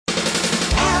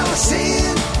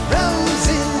Allison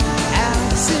Rosen.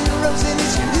 Allison Rosen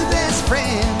is your new best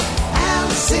friend.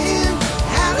 Allison,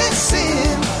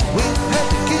 with her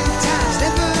good times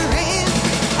never end.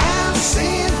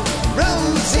 Allison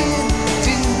Rosen,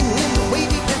 doing the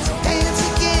wavy pencil dance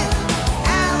again.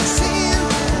 Allison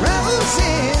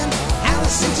Rosen,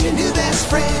 Allison's your new best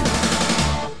friend.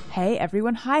 Hey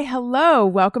everyone. Hi. Hello.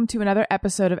 Welcome to another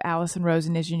episode of Allison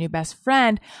Rosen is your new best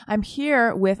friend. I'm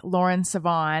here with Lauren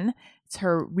Sivan. It's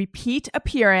her repeat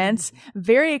appearance.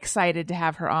 Very excited to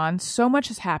have her on. So much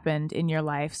has happened in your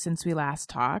life since we last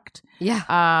talked.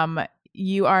 Yeah.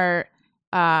 You are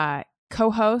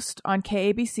co-host on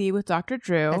KABC with Dr.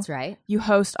 Drew. That's right. You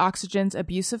host Oxygen's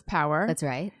Abuse of Power. That's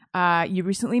right. You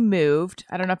recently moved.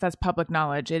 I don't know if that's public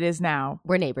knowledge. It is now.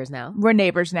 We're neighbors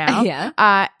now.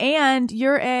 Yeah. And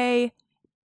you're a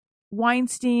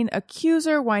Weinstein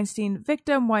accuser, Weinstein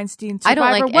victim, Weinstein survivor.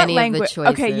 I don't like any of the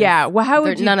choices. Okay, yeah. Well,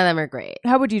 none of them are great.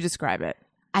 How would you describe it?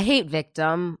 I hate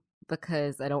victim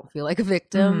because I don't feel like a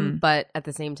victim, but at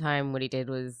the same time, what he did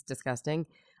was disgusting.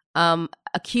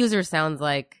 Accuser sounds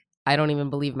like I don't even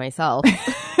believe myself.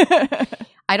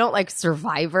 I don't like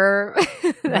survivor.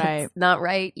 That's right. Not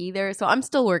right either. So I'm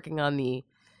still working on the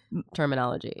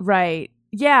terminology. Right.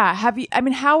 Yeah. Have you? I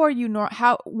mean, how are you?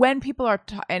 When people are,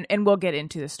 and we'll get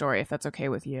into the story if that's okay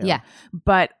with you. Yeah.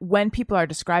 But when people are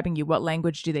describing you, what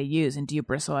language do they use, and do you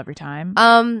bristle every time?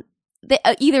 They,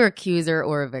 either accuser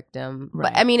or a victim.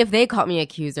 Right. But I mean, if they call me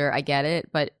accuser, I get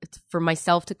it. But for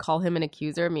myself to call him an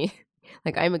accuser,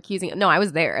 like I'm accusing. No, I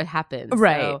was there. It happened.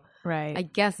 Right. So right. I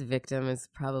guess victim is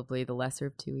probably the lesser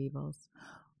of two evils.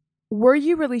 Were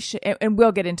you really, and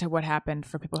we'll get into what happened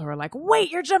for people who are like, wait,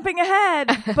 you're jumping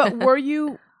ahead. But were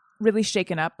you really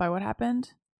shaken up by what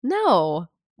happened? No.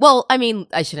 Well, I mean,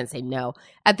 I shouldn't say no.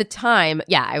 At the time,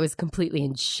 yeah, I was completely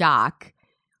in shock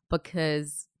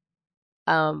because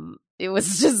it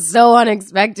was just so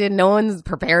unexpected. No one's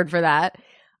prepared for that.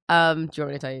 Do you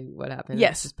want me to tell you what happened?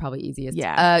 Yes. It's probably easiest.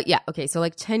 Yeah. Yeah. Okay. So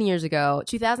like 10 years ago,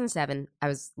 2007, I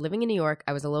was living in New York.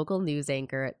 I was a local news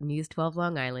anchor at News 12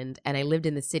 Long Island, and I lived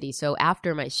in the city. So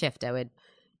after my shift, I would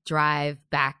drive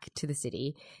back to the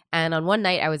city. And on one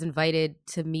night, I was invited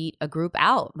to meet a group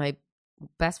out. My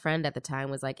best friend at the time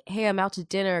was like, hey, I'm out to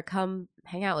dinner. Come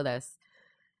hang out with us.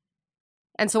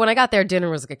 And so when I got there, dinner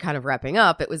was kind of wrapping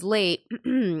up. It was late,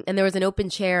 and there was an open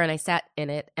chair, and I sat in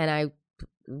it, and I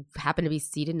happened to be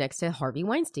seated next to Harvey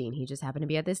Weinstein. He just happened to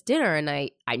be at this dinner, and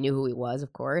I knew who he was,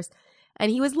 of course. And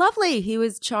he was lovely. He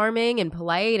was charming and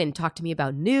polite and talked to me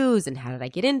about news and how did I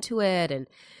get into it. And,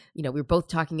 we were both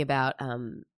talking about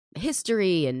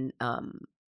history and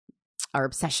our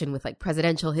obsession with like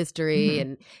presidential history.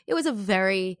 And it was a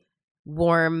very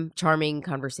warm, charming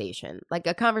conversation, like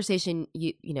a conversation,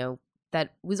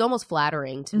 that was almost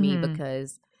flattering to me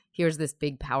because here's this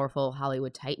big, powerful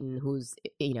Hollywood titan whose,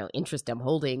 interest I'm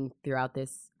holding throughout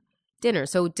this dinner.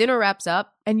 So dinner wraps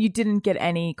up. And you didn't get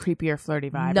any creepy or flirty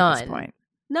vibe None. at this point?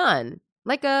 None.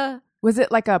 Was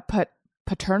it like a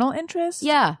paternal interest?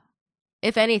 Yeah.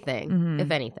 If anything.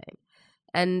 If anything.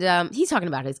 And he's talking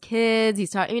about his kids.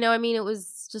 He's talking, it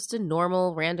was just a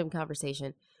normal, random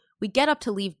conversation. We get up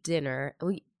to leave dinner,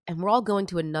 and we're all going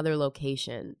to another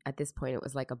location. At this point, it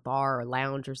was like a bar or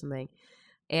lounge or something.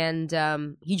 And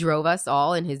he drove us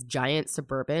all in his giant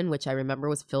Suburban, which I remember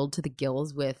was filled to the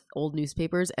gills with old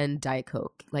newspapers and Diet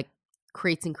Coke, like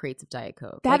crates and crates of Diet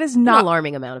Coke. That like, is not an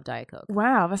alarming amount of Diet Coke.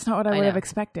 Wow, that's not what I would have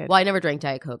expected. Well, I never drank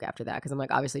Diet Coke after that because I'm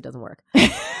like, obviously it doesn't work.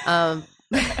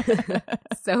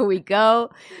 So we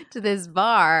go to this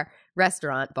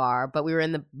restaurant bar, but we were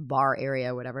in the bar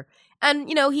area or whatever. And,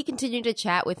 he continued to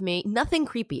chat with me. Nothing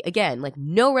creepy. Again, like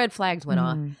no red flags went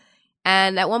off.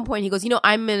 And at one point he goes,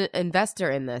 I'm an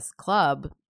investor in this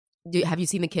club. Have you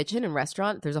seen the kitchen and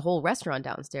restaurant? There's a whole restaurant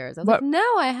downstairs. I was like, no,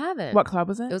 I haven't. What club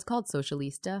was it? It was called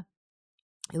Socialista.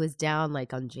 It was down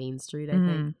like on Jane Street, I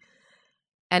think.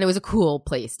 And it was a cool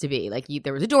place to be. Like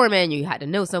there was a doorman. You had to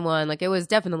know someone. Like it was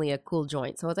definitely a cool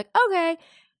joint. So I was like, okay.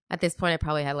 At this point, I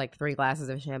probably had like 3 glasses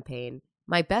of champagne.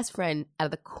 My best friend, out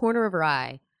of the corner of her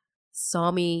eye, saw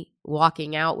me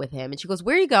walking out with him. And she goes,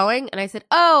 where are you going? And I said,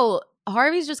 oh,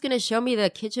 Harvey's just going to show me the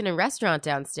kitchen and restaurant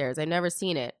downstairs. I've never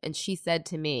seen it. And she said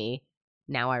to me,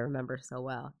 now I remember so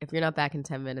well, if you're not back in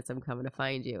 10 minutes, I'm coming to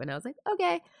find you. And I was like,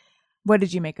 okay. What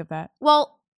did you make of that?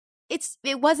 Well,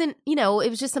 it wasn't, it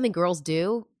was just something girls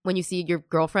do. When you see your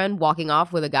girlfriend walking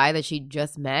off with a guy that she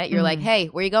just met, you're like, hey,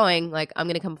 where are you going? Like, I'm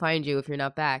going to come find you if you're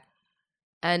not back.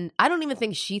 And I don't even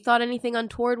think she thought anything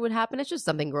untoward would happen. It's just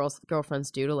something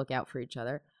girlfriends do to look out for each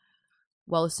other.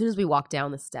 Well, as soon as we walked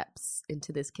down the steps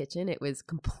into this kitchen, it was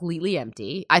completely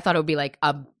empty. I thought it would be like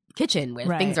a kitchen where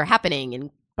things are happening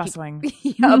and Bustling.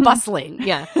 Bustling.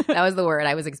 Yeah, that was the word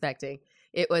I was expecting.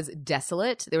 It was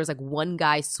desolate. There was like one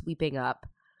guy sweeping up.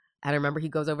 And I remember he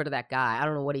goes over to that guy. I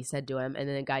don't know what he said to him. And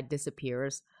then the guy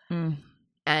disappears. Mm.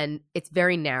 And it's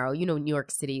very narrow. You know, New York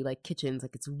City, like kitchens,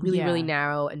 like it's really, really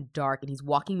narrow and dark. And he's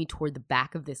walking me toward the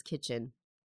back of this kitchen.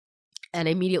 And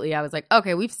immediately I was like,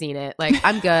 okay, we've seen it. Like,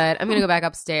 I'm good. I'm going to go back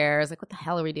upstairs. Like, what the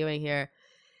hell are we doing here?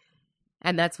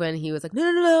 And that's when he was like,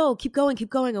 no. Keep going.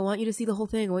 I want you to see the whole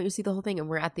thing. And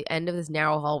we're at the end of this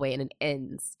narrow hallway and it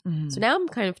ends. Mm-hmm. So now I'm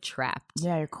kind of trapped.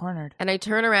 Yeah, you're cornered. And I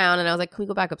turn around and I was like, can we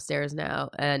go back upstairs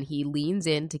now? And he leans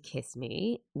in to kiss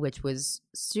me, which was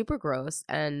super gross.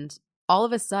 And all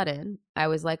of a sudden I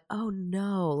was like, oh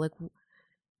no, like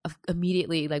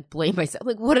immediately like blame myself.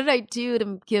 Like, what did I do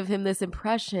to give him this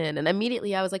impression? And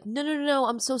immediately I was like, no,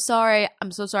 I'm so sorry.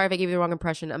 I'm so sorry if I gave you the wrong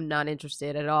impression. I'm not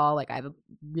interested at all. Like, I have a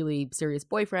really serious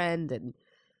boyfriend and,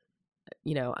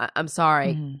 you know, I'm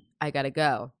sorry. Mm-hmm. I gotta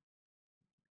go.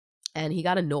 And he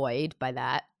got annoyed by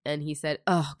that. And he said,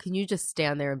 oh, can you just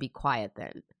stand there and be quiet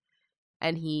then?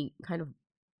 And he kind of,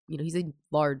 you know, he's a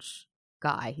large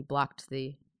guy. He blocked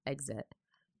the exit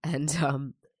and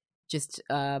just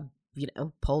you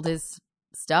know, pulled his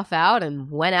stuff out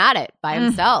and went at it by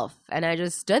himself. And I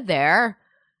just stood there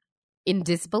in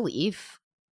disbelief,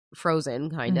 frozen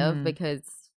kind of, because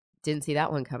didn't see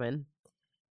that one coming.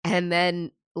 And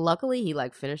then luckily he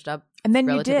like finished up and then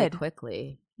relatively you did.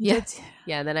 Quickly. You Yeah. did.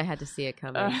 Yeah, and then I had to see it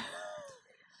coming.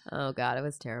 Oh God, it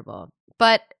was terrible.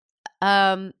 But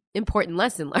important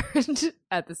lesson learned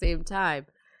at the same time.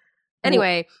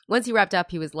 Anyway, once he wrapped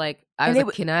up, he was like,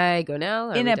 can I go now?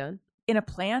 Are we done? In a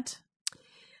plant?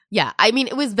 Yeah, I mean,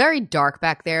 it was very dark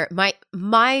back there.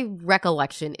 My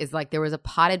recollection is like there was a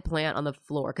potted plant on the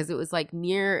floor because it was like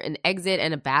near an exit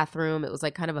and a bathroom. It was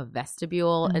like kind of a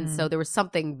vestibule. And so there was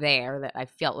something there that I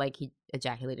felt like he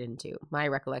ejaculated into. My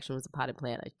recollection was a potted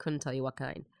plant. I couldn't tell you what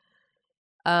kind.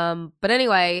 But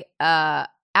anyway,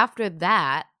 after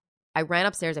that, I ran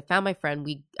upstairs. I found my friend.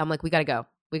 I'm like, we gotta go.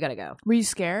 Were you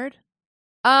scared?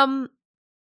 That's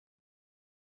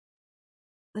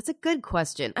a good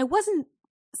question. I wasn't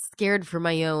scared for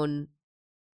my own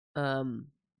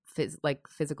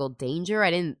physical danger.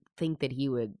 I didn't think that he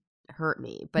would hurt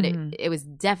me, but it was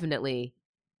definitely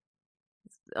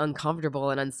uncomfortable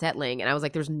and unsettling. And I was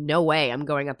like, there's no way I'm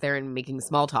going up there and making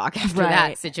small talk after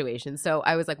that situation. So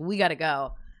I was like, we got to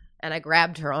go. And I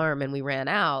grabbed her arm and we ran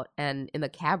out. And in the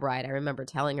cab ride, I remember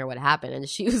telling her what happened. And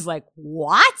she was like,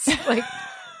 what? Like,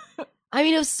 I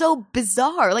mean, it was so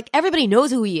bizarre. Like, everybody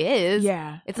knows who he is.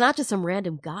 Yeah. It's not just some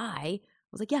random guy.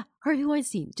 I was like, yeah, Harvey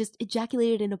Weinstein just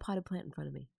ejaculated in a potted plant in front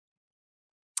of me.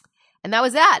 And that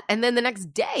was that. And then the next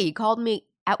day, he called me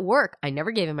at work. I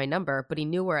never gave him my number, but he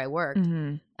knew where I worked.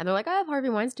 And they're like, I have Harvey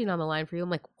Weinstein on the line for you. I'm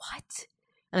like, what?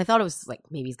 And I thought it was like,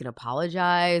 maybe he's going to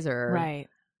apologize or. Right.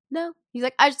 No. He's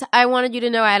like, I wanted you to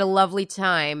know I had a lovely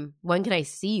time. When can I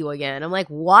see you again? I'm like,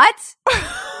 what?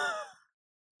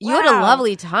 You had a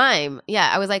lovely time. Yeah.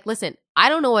 I was like, listen, I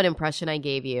don't know what impression I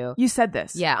gave you. You said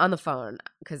this. Yeah, on the phone,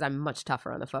 because I'm much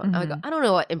tougher on the phone. I go, I don't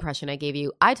know what impression I gave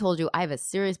you. I told you I have a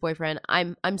serious boyfriend.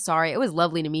 I'm sorry. It was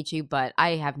lovely to meet you, but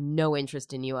I have no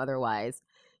interest in you otherwise.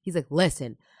 He's like,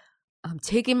 listen, I'm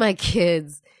taking my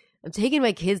kids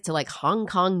to like Hong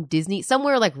Kong Disney,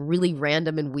 somewhere like really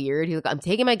random and weird. He's like, I'm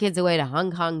taking my kids away to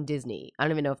Hong Kong Disney. I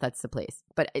don't even know if that's the place,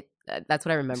 but that's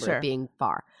what I remember it being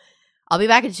far. I'll be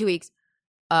back in 2 weeks.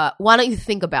 Why don't you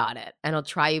think about it? And I'll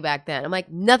try you back then. I'm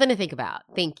like, nothing to think about.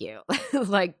 Thank you.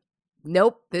 Like,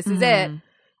 nope, this is it.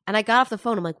 And I got off the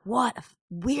phone. I'm like, what a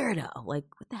weirdo. Like,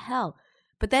 what the hell?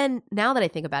 But then now that I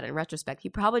think about it in retrospect, he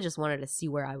probably just wanted to see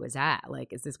where I was at.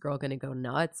 Like, is this girl going to go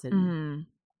nuts? And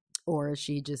or is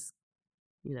she just,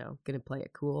 you know, going to play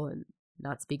it cool and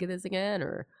not speak of this again?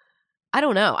 Or I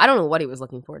don't know. I don't know what he was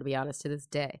looking for, to be honest, to this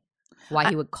day. Why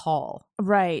he would call.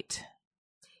 Right.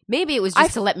 Maybe it was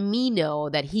just to let me know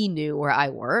that he knew where I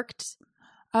worked.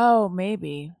 Oh,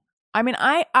 maybe. I mean,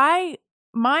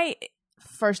 my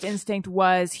first instinct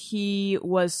was he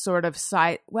was sort of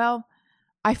well,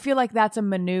 I feel like that's a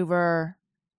maneuver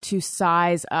to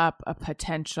size up a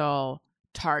potential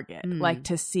target, like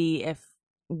to see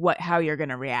how you're going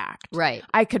to react. Right.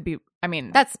 I could be, I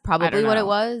mean, that's probably what it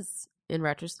was in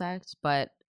retrospect,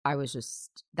 but I was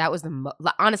just,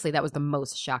 honestly, that was the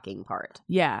most shocking part.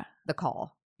 Yeah. The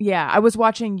call. Yeah, I was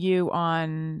watching you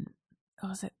on, what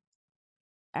was it,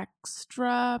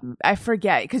 Extra? I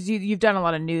forget, because you've done a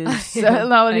lot of news, a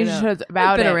lot of news shows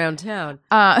about it. I've been around town.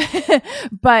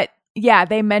 But yeah,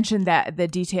 they mentioned that the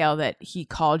detail that he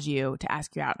called you to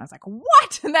ask you out, and I was like,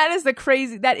 what? And that is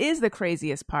the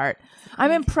craziest part.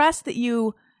 I'm impressed that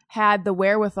you had the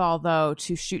wherewithal though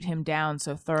to shoot him down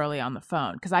so thoroughly on the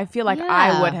phone? Because I feel like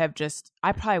I would have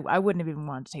I wouldn't have even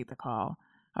wanted to take the call.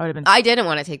 I would have been. I didn't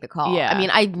want to take the call. Yeah. I mean,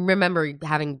 I remember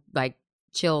having like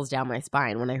chills down my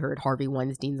spine when I heard Harvey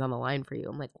Weinstein's on the line for you.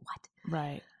 I'm like, what?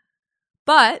 Right.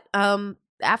 But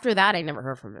after that, I never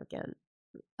heard from him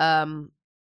again,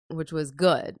 which was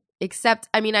good. Except,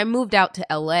 I mean, I moved out to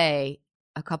LA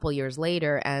a couple years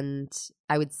later, and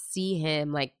I would see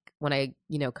him like when I,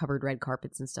 covered red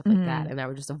carpets and stuff like that, and I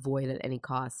would just avoid at any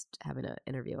cost having to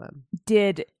interview him.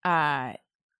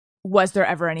 Was there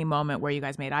ever any moment where you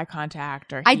guys made eye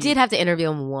contact? Or I did have to interview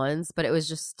him once, but it was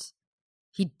just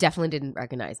he definitely didn't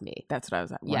recognize me. That's what I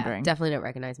was wondering. Yeah, definitely didn't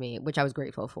recognize me, which I was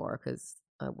grateful for because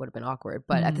it would have been awkward.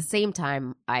 But at the same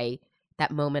time,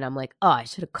 that moment, I'm like, oh, I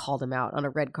should have called him out on a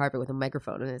red carpet with a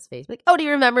microphone in his face. Like, oh, do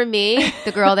you remember me?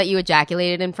 The girl that you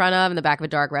ejaculated in front of in the back of a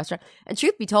dark restaurant? And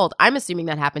truth be told, I'm assuming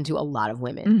that happened to a lot of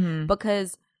women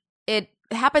because it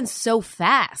happened so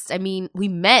fast. I mean, we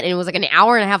met and it was like an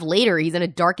hour and a half later, he's in a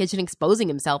dark kitchen exposing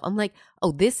himself. I'm like,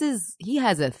 oh, he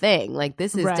has a thing. Like,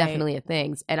 this is definitely a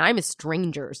thing. And I'm a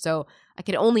stranger. So I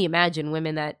could only imagine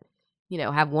women that,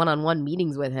 have one-on-one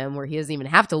meetings with him where he doesn't even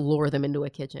have to lure them into a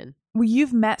kitchen. Well,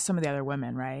 you've met some of the other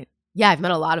women, right? Yeah, I've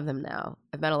met a lot of them now.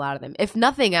 If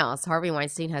nothing else, Harvey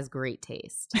Weinstein has great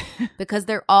taste because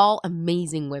they're all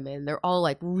amazing women. They're all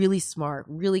like really smart,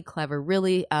 really clever,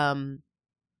 really, some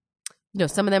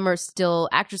of them are still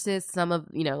actresses. A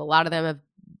lot of them have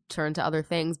turned to other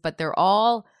things, but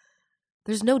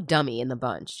there's no dummy in the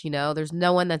bunch, there's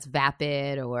no one that's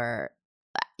vapid or,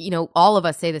 all of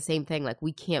us say the same thing. Like,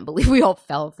 we can't believe we all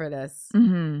fell for this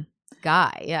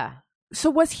guy. Yeah. So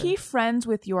was he friends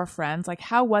with your friends? Like,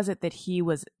 how was it that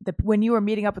when you were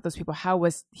meeting up with those people, how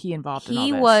was he involved in all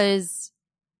this?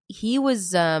 He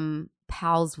was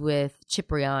pals with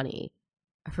Cipriani.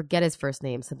 I forget his first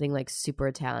name, something like super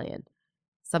Italian,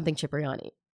 something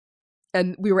Cipriani.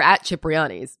 And we were at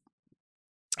Cipriani's.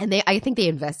 And I think they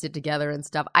invested together and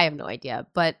stuff. I have no idea.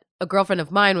 But a girlfriend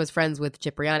of mine was friends with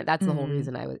Cipriani. That's the whole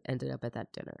reason I ended up at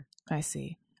that dinner. I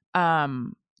see.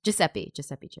 Giuseppe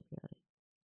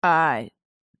Cipriani.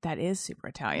 That is super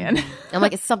Italian. I'm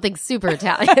like, it's something super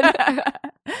Italian.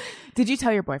 Did you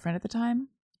tell your boyfriend at the time?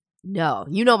 No.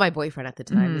 My boyfriend at the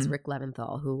time was Rick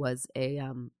Leventhal, who was a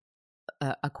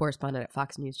correspondent at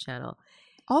Fox News Channel.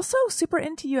 Also super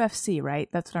into UFC, right?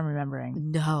 That's what I'm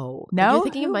remembering. No? You're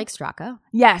thinking of Mike Straka?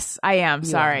 Yes, I am.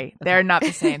 Sorry. Okay. They're not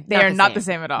the same. They are not the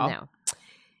same at all. No.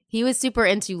 He was super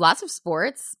into lots of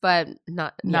sports, but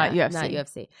not UFC. Not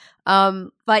UFC.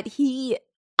 But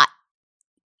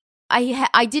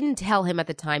I didn't tell him at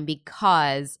the time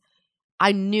because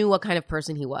I knew what kind of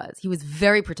person he was. He was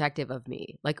very protective of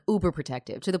me, like uber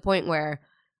protective, to the point where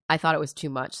I thought it was too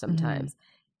much sometimes.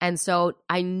 And so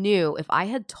I knew if I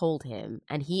had told him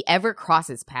and he ever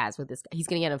crosses paths with this guy, he's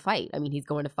going to get in a fight. I mean, he's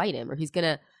going to fight him or he's going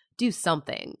to do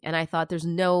something. And I thought there's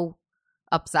no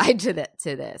upside to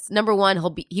this. Number one,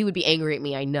 he would be angry at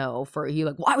me, I know,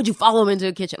 why would you follow him into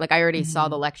a kitchen? Like, I already saw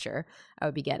the lecture I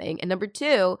would be getting. And number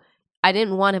two, I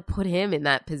didn't want to put him in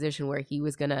that position where he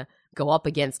was going to go up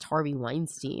against Harvey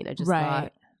Weinstein. I just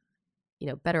thought,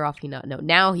 better off he not know.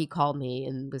 Now he called me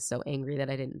and was so angry that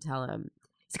I didn't tell him.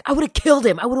 He's like, I would have killed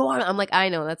him. I would have wanted. I'm like, I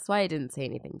know. That's why I didn't say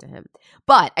anything to him.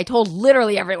 But I told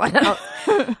literally everyone else.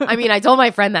 I mean, I told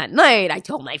my friend that night. I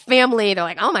told my family. They're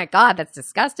like, oh my God, that's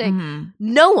disgusting.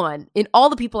 No one, in all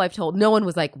the people I've told, no one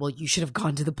was like, well, you should have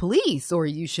gone to the police or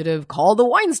you should have called the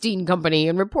Weinstein Company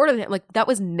and reported him. Like, that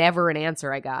was never an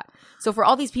answer I got. So for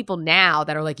all these people now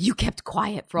that are like, you kept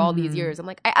quiet for all these years. I'm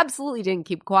like, I absolutely didn't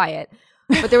keep quiet.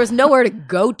 But there was nowhere to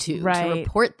go to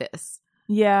report this.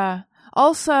 Yeah.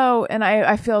 Also, and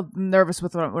I feel nervous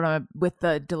with with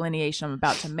the delineation I'm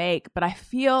about to make, but I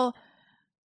feel,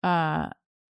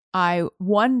 I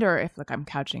wonder if, I'm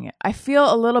couching it. I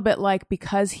feel a little bit like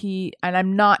because and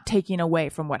I'm not taking away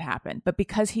from what happened, but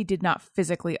because he did not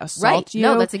physically assault you.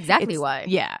 No, that's exactly why.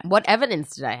 Yeah. What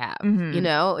evidence did I have?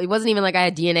 It wasn't even like I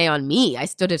had DNA on me. I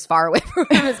stood as far away from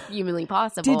him as humanly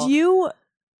possible.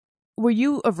 Were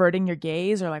you averting your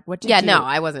gaze or what did you? No,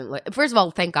 I wasn't. First of all,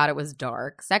 thank God it was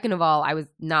dark. Second of all, I was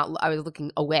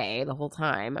looking away the whole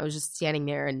time. I was just standing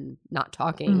there and not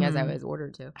talking as I was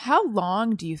ordered to. How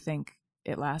long do you think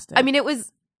it lasted? I mean, it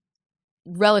was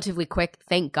relatively quick.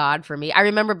 Thank God for me. I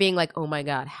remember being like, oh my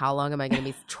God, how long am I going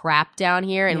to be trapped down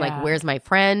here? And where's my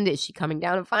friend? Is she coming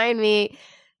down to find me?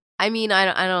 I mean,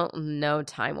 I don't know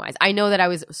time-wise. I know that I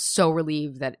was so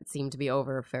relieved that it seemed to be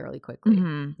over fairly quickly.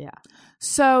 Yeah.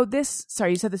 So you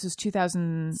said this was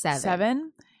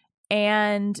 2007?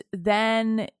 And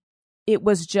then it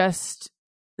was just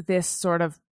this sort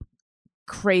of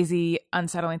crazy,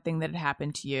 unsettling thing that had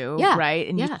happened to you, Yeah, right?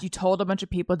 And yeah. you told a bunch of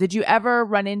people. Did you ever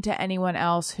run into anyone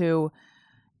else who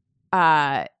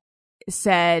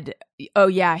said, "Oh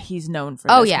yeah, he's known for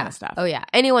this kind of stuff"? Oh yeah.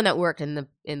 Anyone that worked in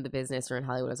the business or in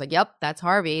Hollywood was like, "Yep, that's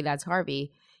Harvey. That's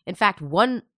Harvey." In fact,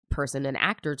 one person, an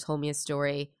actor, told me a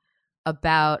story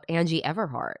about Angie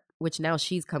Everhart, which now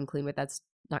she's come clean with. That's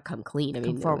not come clean. I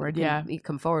mean, Come forward, yeah.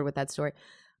 come forward with that story.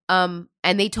 And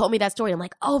they told me that story. I'm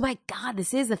like, oh my God,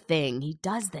 this is a thing. He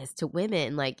does this to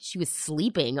women. Like, she was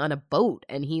sleeping on a boat,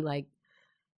 and he like.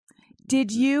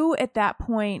 Did you at that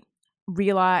point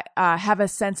realize have a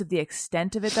sense of the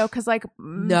extent of it though? Because like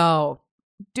no,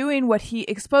 doing what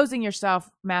exposing yourself,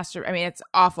 I mean, it's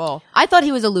awful. I thought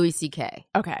he was a Louis C.K.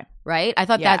 Okay, right? I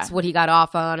thought that's what he got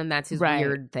off on, and that's his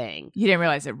weird thing. You didn't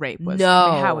realize that rape was. No,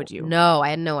 I mean, how would you? No, I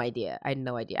had no idea.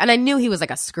 And I knew he was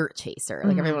like a skirt chaser.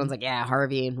 Like everyone's like, yeah,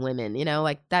 Harvey and women. You know,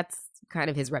 like that's kind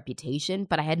of his reputation.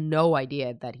 But I had no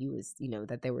idea that he was, you know,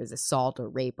 that there was assault or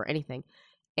rape or anything.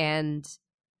 And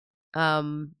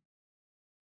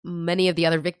many of the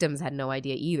other victims had no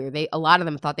idea either. A lot of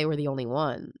them thought they were the only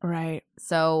one. Right.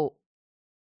 So,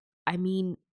 I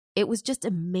mean, it was just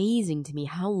amazing to me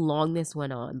how long this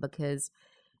went on, because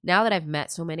now that I've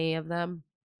met so many of them,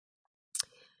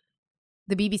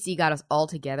 the BBC got us all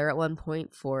together at one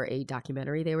point for a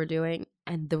documentary they were doing,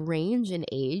 and the range in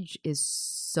age is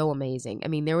so amazing. I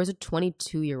mean, there was a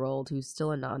 22-year-old who's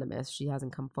still anonymous. She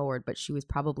hasn't come forward, but she was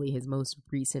probably his most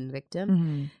recent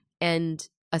victim. And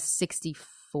a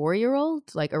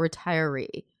 64-year-old, like a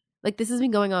retiree. Like, this has been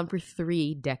going on for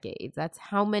 3 decades. That's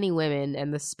how many women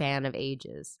and the span of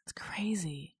ages. It's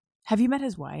crazy. Have you met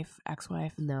his wife,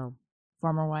 ex-wife? No.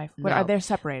 Former wife? No. What, are they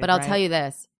separated? But I'll tell you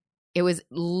this. It was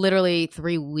literally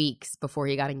 3 weeks before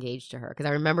he got engaged to her. Because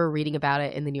I remember reading about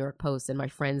it in the New York Post and my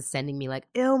friends sending me like,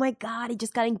 oh my God, he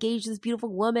just got engaged to this beautiful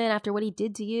woman after what he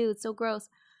did to you. It's so gross.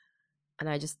 And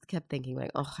I just kept thinking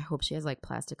like, oh, I hope she has like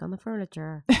plastic on the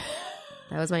furniture.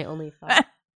 That was my only thought.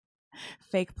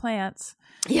 Fake plants.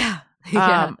 Yeah.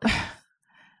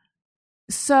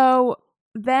 So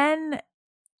then,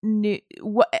 can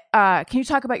you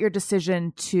talk about your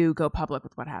decision to go public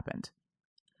with what happened?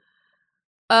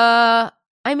 I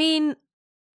mean,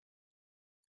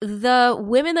 the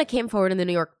women that came forward in the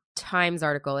New York Times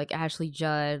article, like Ashley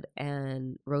Judd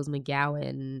and Rose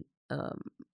McGowan,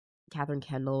 Catherine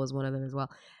Kendall was one of them as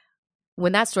well.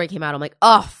 When that story came out, I'm like,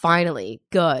 oh, finally,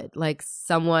 good. Like,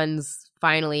 someone's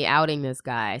finally outing this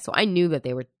guy. So I knew that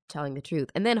they were telling the truth.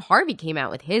 And then Harvey came out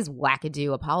with his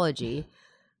wackadoo apology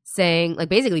saying, like,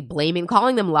 basically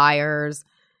calling them liars.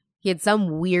 He had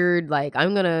some weird, like,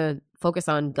 I'm going to focus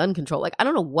on gun control. Like, I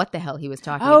don't know what the hell he was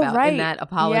talking about in that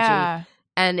apology. Yeah.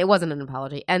 And it wasn't an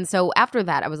apology. And so after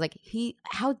that, I was like,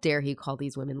 how dare he call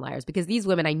these women liars? Because these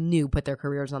women I knew put their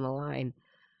careers on the line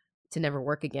to never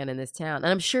work again in this town. And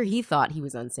I'm sure he thought he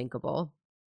was unsinkable.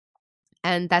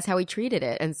 And that's how he treated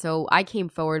it. And so I came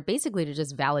forward basically to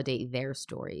just validate their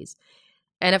stories.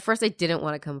 And at first I didn't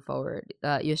want to come forward.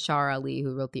 Yashar Ali,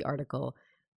 who wrote the article,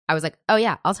 I was like, oh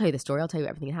yeah, I'll tell you the story. I'll tell you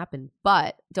everything that happened.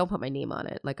 But don't put my name on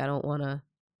it. Like, I don't want to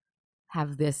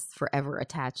have this forever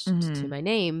attached to my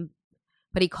name.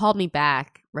 But he called me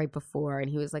back right before and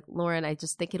he was like, Lauren, I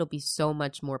just think it'll be so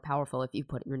much more powerful if you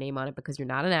put your name on it, because you're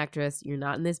not an actress. You're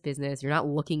not in this business. You're not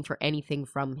looking for anything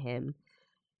from him.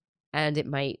 And it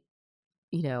might,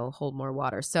 you know, hold more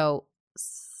water. So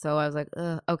I was like,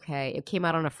 okay. It came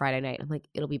out on a Friday night. I'm like,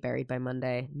 it'll be buried by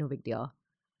Monday. No big deal.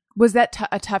 Was that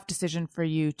a tough decision for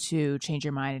you to change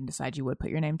your mind and decide you would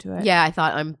put your name to it? Yeah, I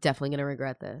thought I'm definitely going to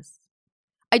regret this.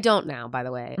 I don't now, by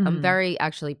the way. I'm very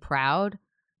actually proud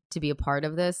to be a part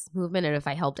of this movement. And if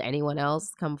I helped anyone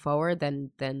else come forward,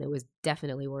 then it was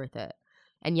definitely worth it.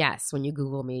 And yes, when you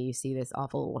Google me, you see this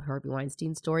awful Harvey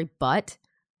Weinstein story, but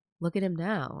look at him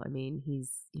now. I mean, he's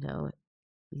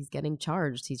getting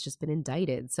charged. He's just been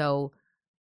indicted. So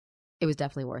it was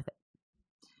definitely worth it.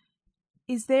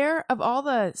 Is there, of all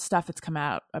the stuff that's come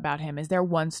out about him, is there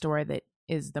one story that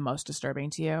is the most disturbing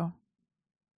to you?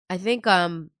 I think,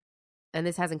 and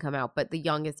this hasn't come out, but the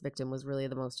youngest victim was really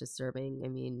the most disturbing. I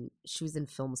mean, she was in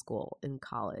film school in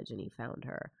college and he found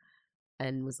her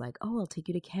and was like, oh, I'll take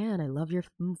you to Cannes. I love your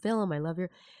film. I love your...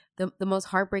 The most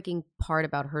heartbreaking part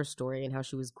about her story and how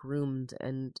she was groomed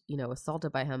and, you know,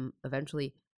 assaulted by him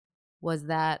eventually was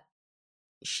that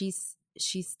she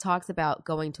talks about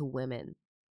going to women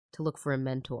to look for a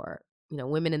mentor. You know,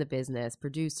 women in the business,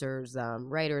 producers,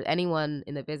 writers, anyone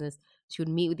in the business. She would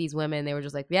meet with these women. They were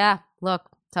just like, yeah, look,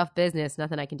 tough business,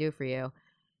 nothing I can do for you.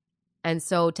 And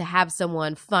so to have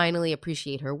someone finally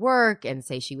appreciate her work and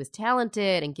say she was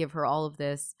talented and give her all of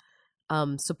this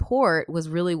support was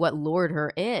really what lured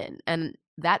her in. And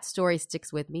that story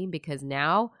sticks with me because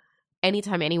now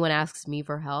anytime anyone asks me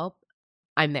for help,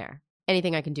 I'm there.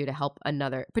 Anything I can do to help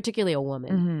another, particularly a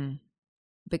woman, Mm-hmm.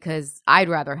 because I'd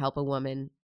rather help a woman,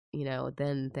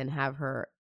 than have her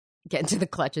get into the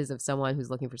clutches of someone who's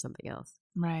looking for something else.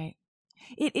 Right.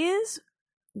 It is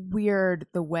weird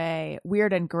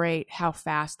and great how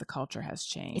fast the culture has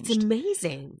changed. It's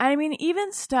amazing. I mean,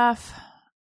 even stuff,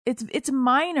 it's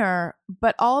minor,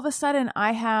 but all of a sudden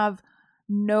I have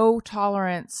no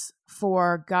tolerance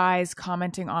for guys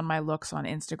commenting on my looks on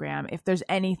Instagram if there's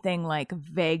anything like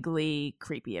vaguely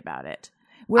creepy about it.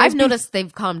 I've noticed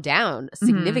they've calmed down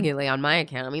significantly on my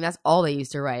account. I mean, that's all they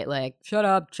used to write. Like, shut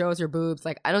up, show us your boobs.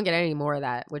 Like, I don't get any more of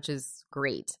that, which is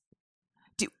great.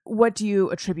 What do you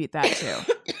attribute that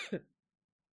to?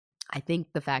 I think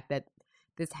the fact that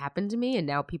this happened to me and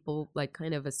now people like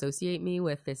kind of associate me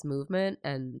with this movement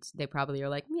and they probably are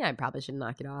like, yeah, I probably should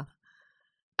knock it off.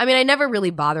 I mean, it never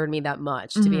really bothered me that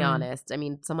much, to be honest. I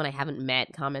mean, someone I haven't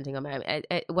met commenting on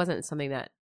it wasn't something that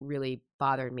really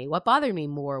bothered me. What bothered me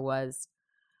more was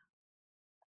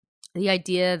the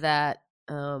idea that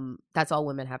that's all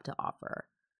women have to offer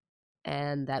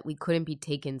and that we couldn't be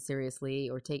taken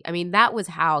seriously I mean, that was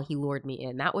how he lured me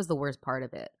in. That was the worst part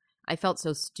of it. I felt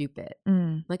so stupid.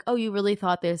 Like, oh, you really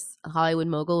thought this Hollywood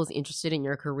mogul was interested in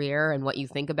your career and what you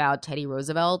think about Teddy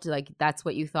Roosevelt? Like, that's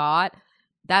what you thought?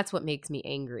 That's what makes me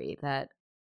angry, that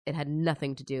it had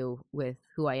nothing to do with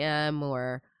who I am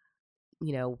or,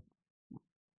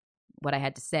 what I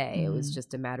had to say. It was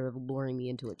just a matter of luring me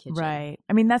into a kitchen. Right.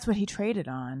 I mean, that's what he traded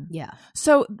on. Yeah.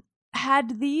 So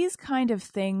had these kind of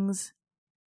things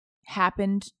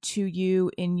happened to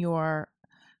you in your,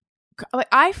 like,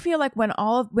 I feel like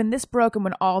when this broke and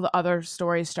when all the other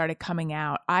stories started coming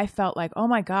out, I felt like, oh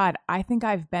my God, I think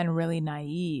I've been really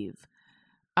naive.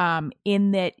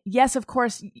 In that, yes, of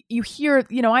course, you hear,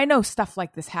 I know stuff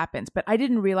like this happens, but I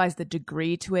didn't realize the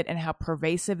degree to it and how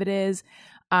pervasive it is.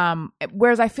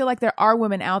 Whereas I feel like there are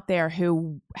women out there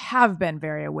who have been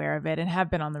very aware of it and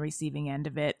have been on the receiving end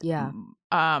of it. Yeah.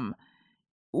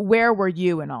 Where were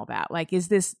you in all that? Like,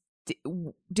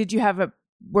 did you have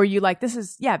were you like, this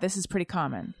is pretty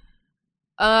common?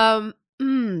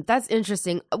 That's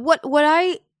interesting. What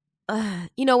I,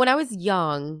 when I was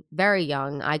young, very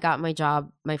young, I got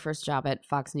my first job at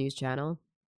Fox News Channel.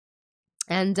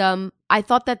 And I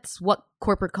thought that's what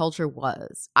corporate culture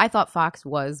was. I thought Fox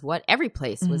was what every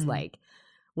place was like.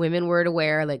 Women were to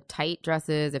wear like tight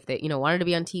dresses if they, wanted to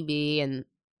be on TV, and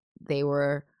they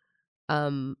were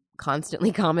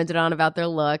constantly commented on about their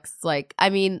looks. Like, I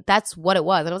mean, that's what it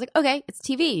was. And I was like, okay, it's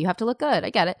TV. You have to look good. I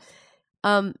get it.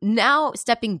 Now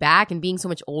stepping back and being so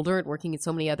much older and working in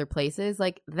so many other places,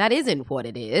 like, that isn't what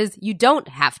it is. You don't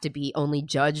have to be only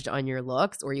judged on your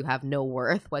looks or you have no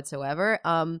worth whatsoever.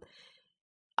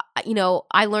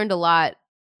 I learned a lot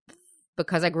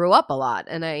because I grew up a lot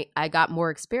and I got more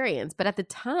experience. But at the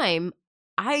time,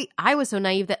 I was so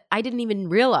naive that I didn't even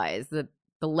realize the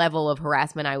level of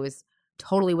harassment I was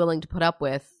totally willing to put up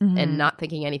with and not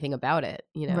thinking anything about it,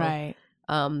 Right.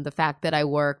 The fact that I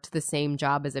worked the same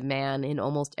job as a man in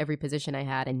almost every position I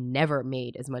had and never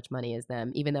made as much money as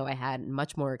them, even though I had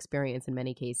much more experience in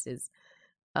many cases.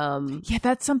 Yeah,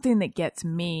 that's something that gets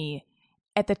me.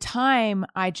 At the time,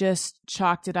 I just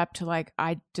chalked it up to like,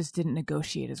 I just didn't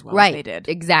negotiate as well as they did.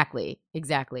 Exactly.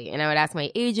 And I would ask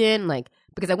my agent, like,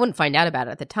 because I wouldn't find out about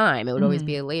it at the time. It would always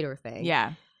be a later thing.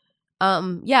 Yeah.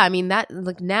 I mean, that,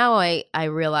 like, now I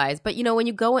realize, but when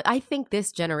you go, I think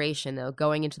this generation though,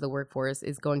 going into the workforce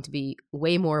is going to be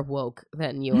way more woke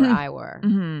than you or I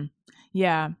were.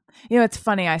 Yeah. It's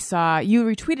funny. I saw you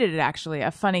retweeted it, actually, a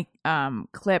funny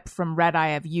clip from Red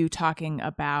Eye of you talking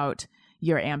about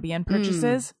your Ambien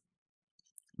purchases.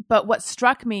 But what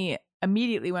struck me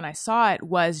immediately when I saw it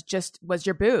was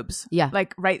your boobs. Yeah.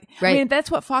 Like, right. I mean, that's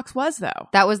what Fox was, though.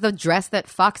 That was the dress that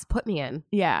Fox put me in.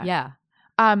 Yeah. Yeah.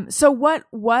 So what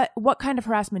kind of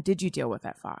harassment did you deal with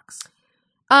at Fox?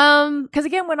 Because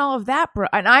again, when all of that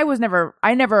and I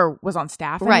never was on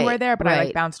staff anywhere there, but I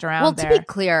like bounced around there. Well, to be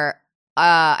clear,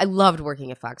 I loved working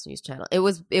at Fox News Channel. It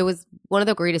was one of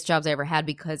the greatest jobs I ever had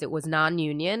because it was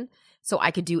non-union. So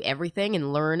I could do everything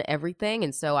and learn everything.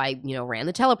 And so I, ran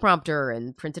the teleprompter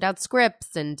and printed out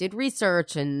scripts and did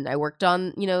research, and I worked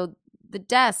on, the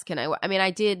desk. And I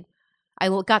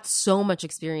got so much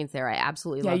experience there. I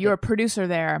absolutely loved it. Yeah, you were a producer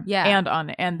there. Yeah. And then on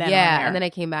air. And then I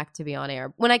came back to be on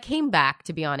air. When I came back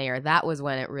to be on air, that was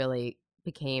when it really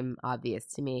became obvious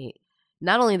to me,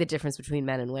 not only the difference between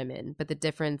men and women, but the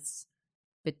difference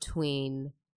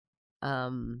between,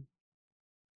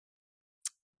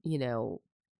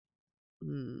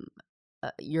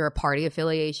 your party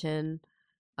affiliation,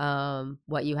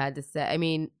 what you had to say. I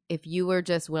mean, if you were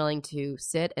just willing to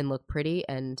sit and look pretty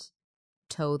and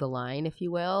toe the line, if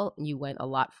you will, you went a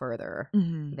lot further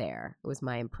there. It was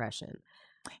my impression.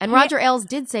 And Roger Ailes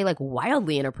did say like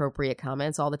wildly inappropriate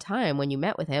comments all the time when you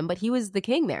met with him, but he was the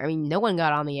king there. I mean, no one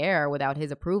got on the air without his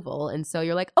approval. And so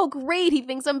you're like, oh, great. He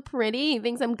thinks I'm pretty. He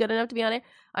thinks I'm good enough to be on air.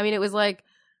 I mean, it was like,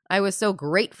 I was so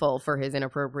grateful for his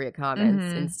inappropriate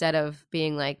comments instead of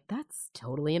being like, that's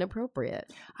totally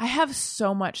inappropriate. I have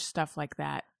so much stuff like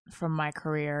that from my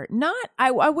career.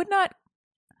 I would not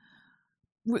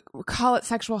call it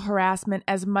sexual harassment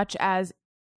as much as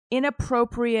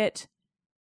inappropriate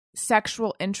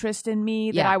sexual interest in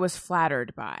me that I was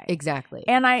flattered by. Exactly.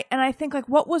 And I think like,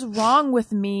 what was wrong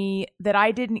with me that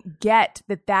I didn't get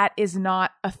that is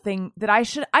not a thing that I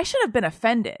should have been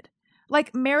offended.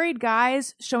 Like married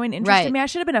guys showing interest in me, I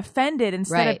should have been offended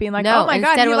instead of being like, oh my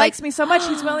God, he likes me so much.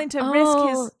 He's willing to risk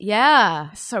his.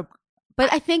 Yeah. So,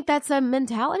 but I think that's a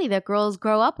mentality that girls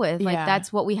grow up with. Like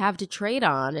that's what we have to trade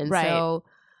on. And so,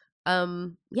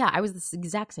 I was the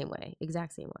exact same way.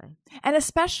 And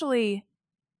especially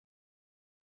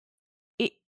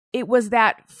it was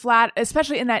that flat,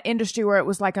 especially in that industry where it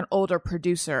was like an older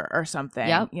producer or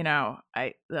something, you know,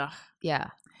 Yeah.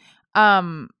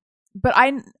 But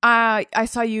I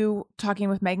saw you talking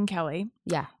with Megyn Kelly.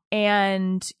 Yeah.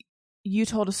 And you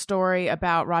told a story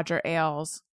about Roger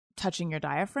Ailes touching your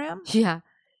diaphragm. Yeah.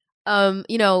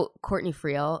 You know, Courtney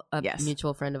Friel, a Yes.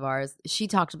 mutual friend of ours, she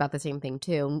talked about the same thing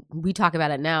too. We talk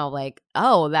about it now like,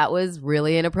 oh, that was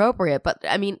really inappropriate. But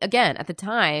I mean, again, at the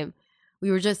time,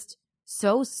 we were just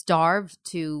so starved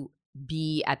to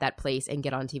be at that place and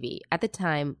get on TV. At the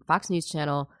time, Fox News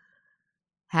Channel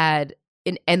had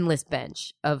an endless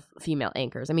bench of female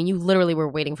anchors. I mean, you literally were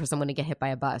waiting for someone to get hit by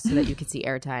a bus so that you could see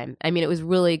airtime. I mean, it was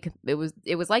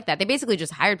like that. They basically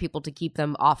just hired people to keep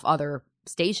them off other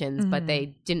stations, but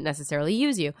they didn't necessarily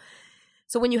use you.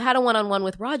 So when you had a one-on-one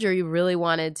with Roger, you really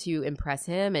wanted to impress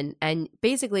him, and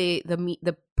basically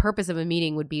the purpose of a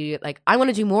meeting would be like, I want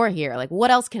to do more here. Like,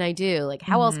 what else can I do? Like,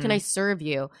 how else can I serve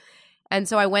you? And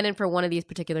so I went in for one of these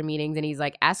particular meetings, and he's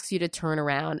like, asks you to turn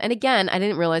around. And again, I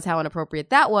didn't realize how inappropriate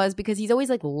that was because he's always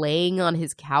like laying on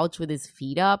his couch with his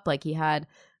feet up, like he had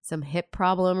some hip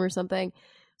problem or something.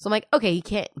 So I'm like, okay, he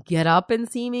can't get up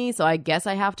and see me, so I guess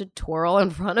I have to twirl in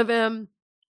front of him.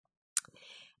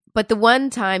 But the one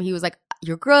time he was like,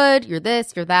 you're good, you're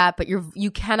this, you're that, but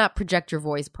you cannot project your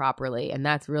voice properly, and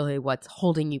that's really what's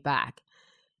holding you back.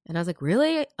 And I was like,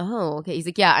 really? Oh, okay. He's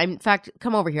like, yeah, in fact,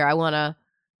 come over here. I want to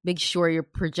make sure you're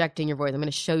projecting your voice. I'm going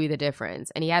to show you the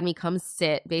difference. And he had me come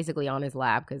sit basically on his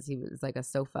lap because he was like a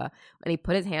sofa. And he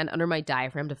put his hand under my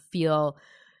diaphragm to feel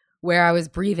where I was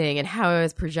breathing and how I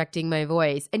was projecting my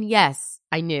voice. And yes,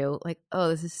 I knew like, oh,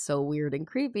 this is so weird and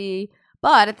creepy.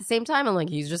 But at the same time, I'm like,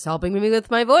 he's just helping me with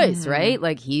my voice, right?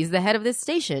 Like he's the head of this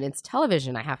station. It's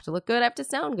television. I have to look good. I have to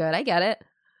sound good. I get it.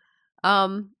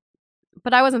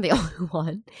 But I wasn't the only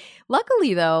one.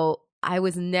 Luckily, though, I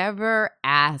was never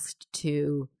asked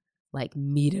to like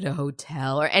meet at a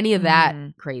hotel or any of that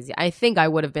crazy. I think I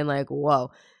would have been like,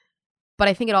 whoa. But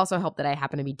I think it also helped that I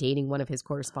happened to be dating one of his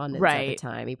correspondents at the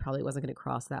time. He probably wasn't going to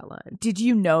cross that line. Did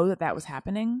you know that was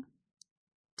happening?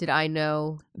 Did I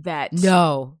know that?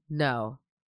 No,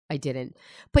 I didn't.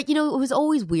 But, you know, it was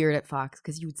always weird at Fox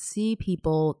because you would see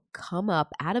people come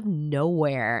up out of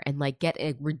nowhere and like get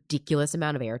a ridiculous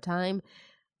amount of airtime.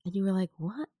 And you were like,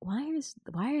 what? Why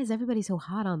is everybody so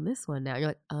hot on this one now? You're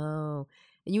like, oh.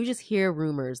 And you would just hear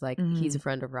rumors like he's a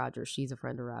friend of Roger, she's a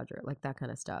friend of Roger, like that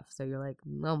kind of stuff. So you're like,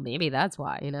 well, maybe that's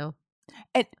why, you know?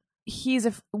 And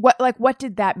what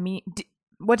did that mean?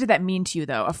 What did that mean to you,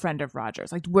 though, a friend of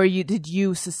Roger's? Like, did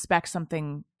you suspect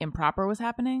something improper was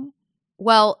happening?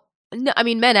 Well, no, I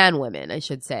mean, men and women, I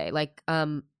should say. Like,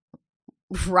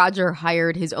 Roger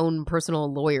hired his own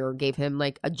personal lawyer, gave him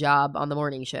like a job on the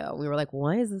morning show. We were like,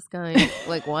 why is this guy,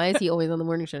 like, why is he always on the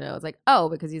morning show now? It's like, oh,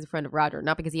 because he's a friend of Roger,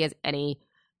 not because he has any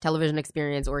television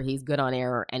experience or he's good on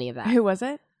air or any of that. Who was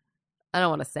it? I don't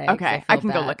want to say. Okay, I can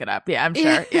go look it up. Yeah, I'm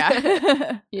sure.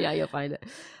 Yeah. Yeah, you'll find it.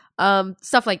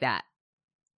 Stuff like that.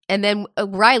 And then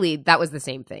O'Reilly, that was the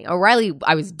same thing. O'Reilly,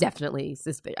 I was definitely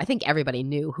suspicious. I think everybody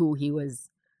knew who he was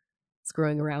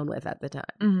screwing around with at the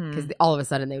time because all of a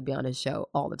sudden they would be on his show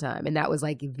all the time. And that was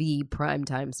like the prime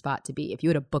time spot to be. If you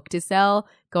had a book to sell,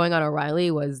 going on O'Reilly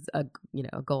was a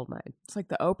gold mine. It's like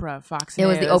the Oprah of Fox News. It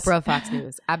was the Oprah of Fox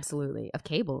News. Absolutely. Of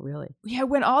cable, really. Yeah,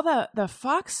 when all the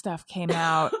Fox stuff came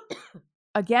out,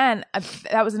 again,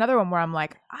 that was another one where I'm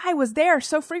like, I was there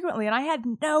so frequently and I had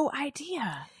no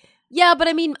idea. Yeah, but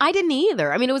I mean, I didn't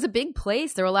either. I mean, it was a big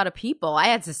place. There were a lot of people. I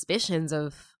had suspicions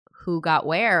of who got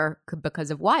where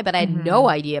because of why, but I had no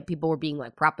idea people were being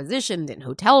like propositioned in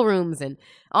hotel rooms and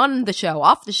on the show,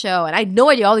 off the show, and I had no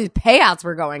idea all these payouts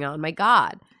were going on. My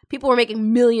God. People were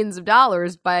making millions of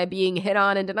dollars by being hit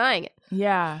on and denying it.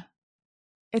 Yeah.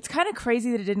 It's kind of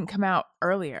crazy that it didn't come out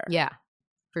earlier. Yeah,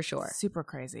 for sure. Super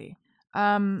crazy.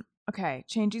 Okay,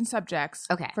 changing subjects.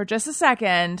 Okay. For just a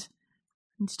second,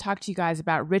 I need to talk to you guys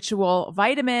about Ritual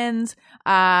vitamins.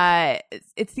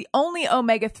 It's the only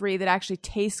omega-3 that actually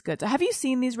tastes good. So have you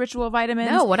seen these Ritual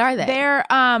vitamins? No, what are they?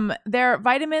 They're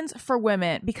vitamins for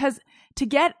women, because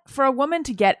for a woman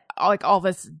to get like all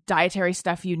this dietary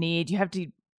stuff you need,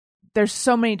 there's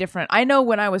so many different. I know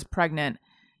when I was pregnant,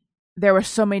 there were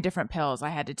so many different pills I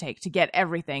had to take to get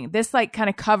everything. This like kind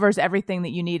of covers everything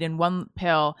that you need in one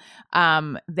pill.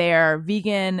 They're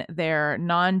vegan, they're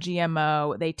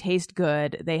non-GMO, they taste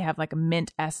good, they have like a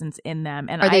mint essence in them.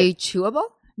 And are they chewable?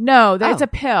 No, it's a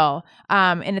pill,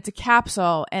 and it's a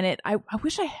capsule. And I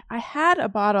wish I had a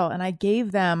bottle, and I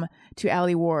gave them to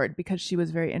Allie Ward because she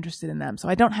was very interested in them. So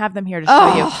I don't have them here to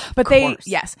show you. But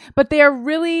they are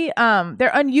really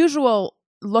they're unusual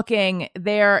looking.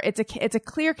 It's a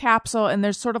clear capsule, and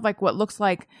there's sort of like what looks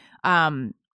like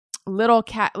little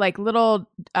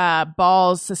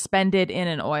balls suspended in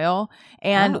an oil,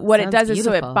 and what it does is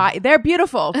they're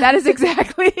beautiful. That is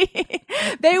exactly.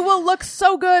 They will look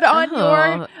so good on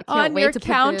your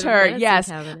counter.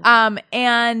 Yes.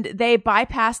 And they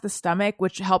bypass the stomach,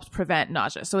 which helps prevent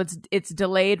nausea. So it's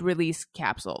delayed release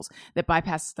capsules that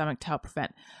bypass the stomach to help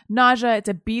prevent nausea. It's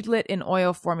a beadlet in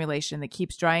oil formulation that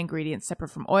keeps dry ingredients separate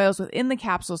from oils within the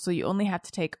capsule, so you only have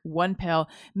to take one pill.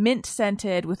 Mint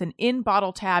scented with an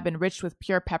in-bottle tab enriched with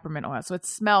pure peppermint oil. So it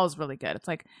smells really good. It's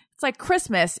like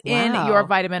Christmas in your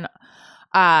vitamin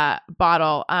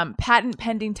bottle. Patent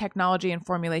pending technology and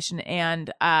formulation.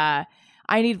 And I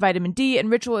need vitamin D, and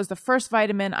Ritual is the first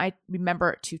vitamin I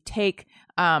remember to take.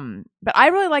 But I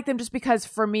really like them just because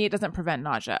for me it doesn't prevent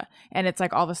nausea, and it's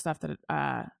like all the stuff that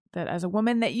as a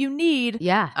woman that you need.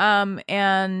 Yeah.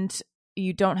 And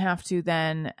you don't have to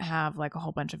then have like a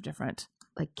whole bunch of different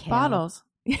like bottles.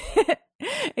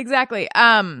 Exactly.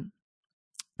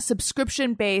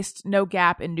 Subscription based, no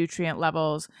gap in nutrient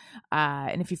levels.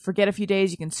 And if you forget a few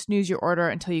days, you can snooze your order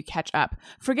until you catch up.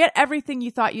 Forget everything you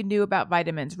thought you knew about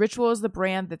vitamins. Ritual is the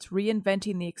brand that's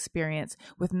reinventing the experience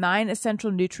with 9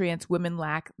 essential nutrients women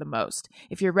lack the most.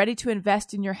 If you're ready to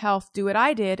invest in your health, do what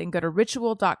I did and go to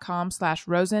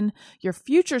ritual.com/Rosen. Your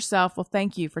future self will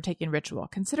thank you for taking Ritual.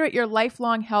 Consider it your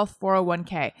lifelong health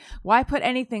 401k. Why put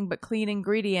anything but clean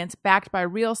ingredients backed by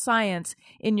real science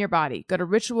in your body? Go to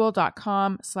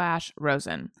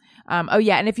ritual.com/Rosen.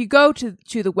 And if you go to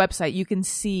the website, you can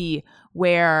see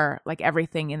where like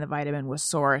everything in the vitamin was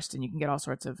sourced, and you can get all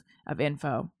sorts of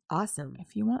info. Awesome.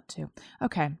 If you want to.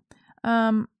 Okay.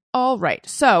 All right.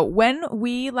 So when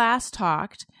we last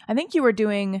talked, I think you were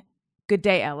doing Good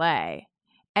Day LA,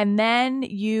 and then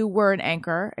you were an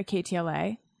anchor at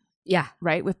KTLA. Yeah.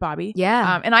 Right. With Bobby.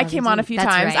 Yeah. And I came on a few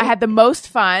times. Right. I had the most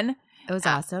fun. It was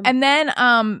awesome. And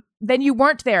then you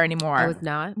weren't there anymore. I was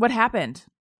not. What happened?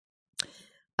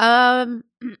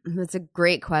 That's a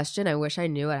great question. I wish I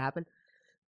knew what happened.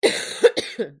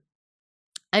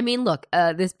 I mean, look,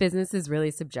 this business is really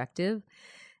subjective,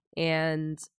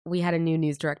 and we had a new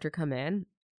news director come in,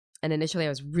 and initially I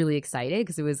was really excited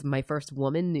because it was my first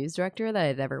woman news director that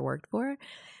I'd ever worked for.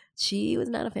 She was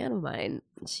not a fan of mine.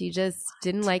 She just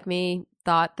didn't like me,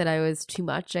 thought that I was too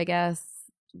much, I guess,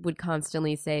 would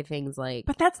constantly say things like...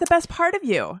 But that's the best part of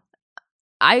you.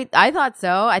 I thought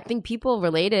so. I think people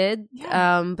related,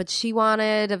 Yeah. But she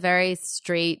wanted a very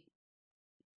straight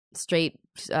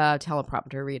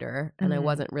teleprompter reader, and I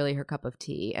wasn't really her cup of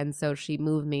tea. And so she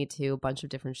moved me to a bunch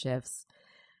of different shifts.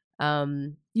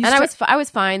 I was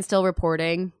fine, still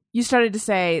reporting. You started to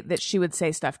say that she would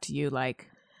say stuff to you like,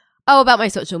 "Oh, about my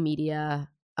social media."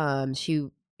 She,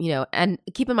 and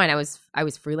keep in mind, I was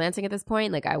freelancing at this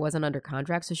point, like I wasn't under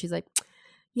contract. So she's like,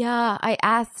 "Yeah, I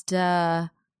asked." I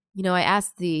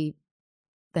asked the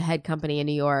head company in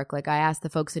New York, like I asked the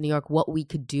folks in New York what we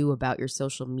could do about your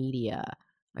social media.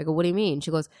 I go, what do you mean?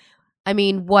 She goes, I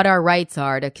mean, what our rights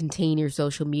are to contain your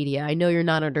social media. I know you're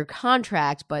not under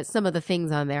contract, but some of the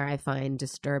things on there I find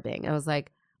disturbing. I was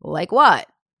like what?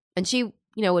 And she,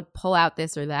 would pull out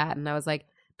this or that. And I was like,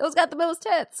 those got the most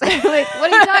hits. Like,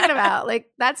 what are you talking about? Like,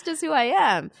 that's just who I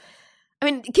am. I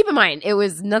mean, keep in mind, it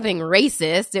was nothing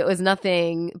racist. It was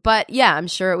nothing, but yeah, I'm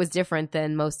sure it was different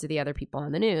than most of the other people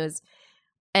on the news.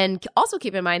 And also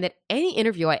keep in mind that any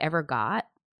interview I ever got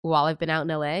while I've been out in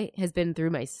LA has been through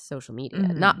my social media,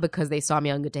 not because they saw me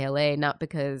on Good Day LA, not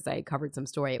because I covered some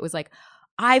story. It was like,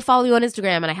 I follow you on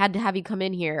Instagram and I had to have you come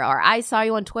in here, or I saw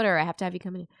you on Twitter, I have to have you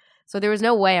come in here. So there was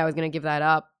no way I was going to give that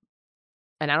up.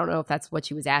 And I don't know if that's what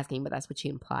she was asking, but that's what she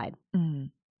implied.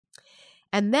 Mm.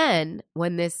 And then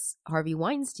when this Harvey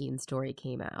Weinstein story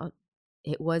came out,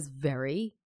 it was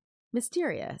very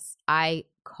mysterious. I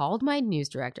called my news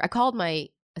director. I called my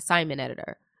assignment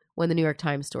editor when the New York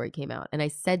Times story came out. And I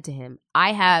said to him,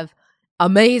 I have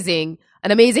an amazing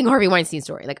Harvey Weinstein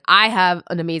story. Like, I have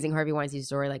an amazing Harvey Weinstein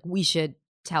story. Like, we should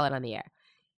tell it on the air.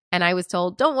 And I was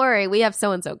told, don't worry, we have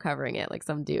so-and-so covering it, like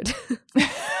some dude.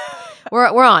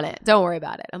 We're on it. Don't worry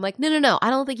about it. I'm like, no.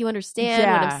 I don't think you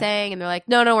understand what I'm saying. And they're like,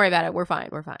 no, don't worry about it. We're fine.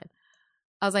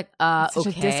 I was like,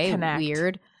 okay,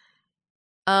 weird.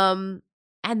 And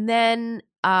then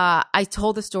I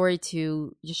told the story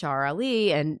to Yashar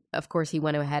Ali, and of course he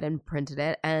went ahead and printed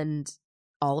it. And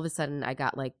all of a sudden I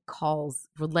got like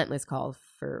relentless calls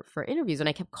for interviews. And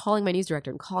I kept calling my news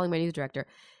director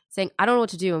saying, I don't know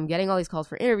what to do. I'm getting all these calls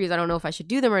for interviews. I don't know if I should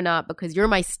do them or not because you're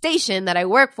my station that I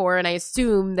work for, and I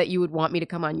assume that you would want me to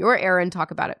come on your air and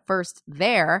talk about it first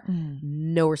there.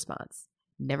 No response.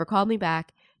 Never called me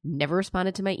back. Never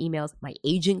responded to my emails. My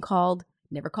agent called.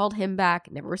 Never called him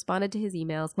back. Never responded to his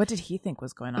emails. What did he think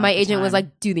was going on? My agent was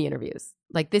like, do the interviews.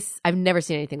 Like this, I've never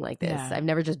seen anything like this. Yeah. I've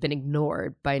never just been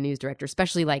ignored by a news director,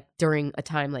 especially like during a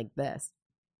time like this.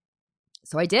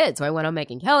 So I did. So I went on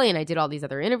Megyn Kelly and I did all these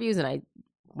other interviews, and I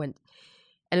went.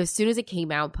 And as soon as it came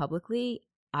out publicly,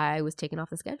 I was taken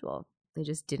off the schedule. They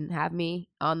just didn't have me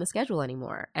on the schedule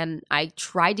anymore. And I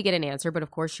tried to get an answer, but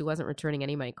of course she wasn't returning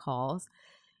any of my calls.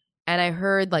 And I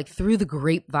heard like through the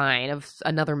grapevine of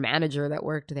another manager that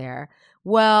worked there,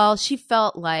 well, she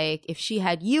felt like if she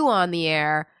had you on the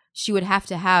air, she would have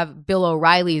to have Bill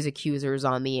O'Reilly's accusers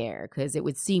on the air because it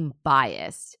would seem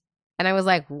biased. And I was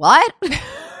like, what?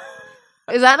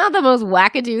 Is that not the most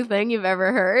wackadoo thing you've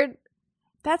ever heard?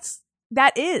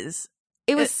 That is.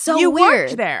 It was so you weird.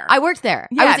 Worked there. I worked there.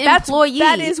 Yeah, I was an employee.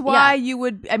 That is why you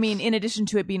would, I mean, in addition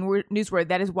to it being newsworthy,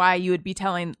 that is why you would be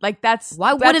telling, like,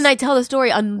 why wouldn't I tell the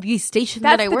story on the station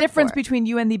that I work for? That's the difference between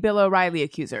you and the Bill O'Reilly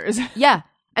accusers. Yeah.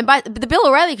 And by the Bill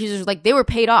O'Reilly accusers, like, they were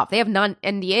paid off. They have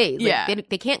non-NDA. Like,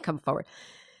 they can't come forward.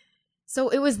 So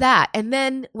it was that. And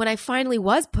then when I finally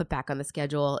was put back on the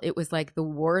schedule, it was like the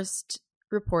worst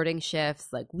reporting shifts,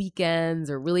 like weekends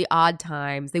or really odd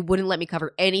times. They wouldn't let me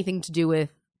cover anything to do with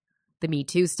the Me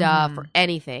Too stuff or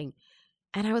anything.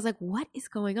 And I was like, what is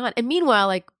going on? And meanwhile,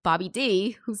 like Bobby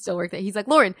D, who still worked there, he's like,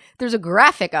 Lauren, there's a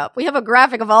graphic up. We have a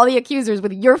graphic of all the accusers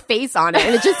with your face on it.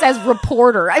 And it just says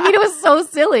reporter. I mean, it was so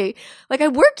silly. Like, I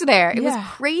worked there. It was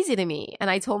crazy to me. And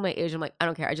I told my agent, I'm like, I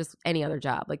don't care. Any other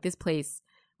job. Like, this place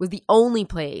was the only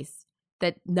place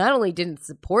that not only didn't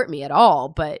support me at all,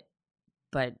 but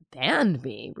banned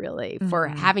me, really, for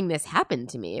having this happen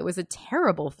to me. It was a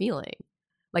terrible feeling.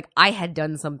 Like, I had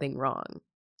done something wrong.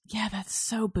 Yeah, that's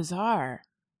so bizarre.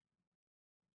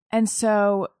 And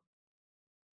so,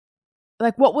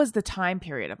 like, what was the time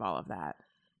period of all of that?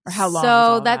 Or how long was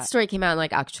all of that? Story came out in,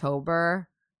 like, October.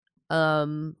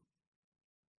 I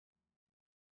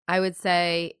would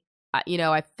say,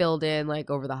 I filled in, like,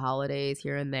 over the holidays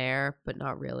here and there, but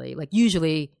not really. Like,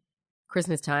 usually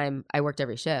Christmas time, I worked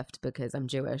every shift because I'm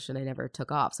Jewish and I never took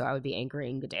off. So I would be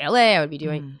anchoring Good Day LA. I would be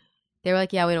doing They were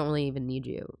like, yeah, we don't really even need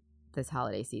you this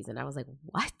holiday season. I was like,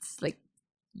 what? Like,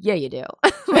 yeah, you do.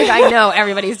 Like, I know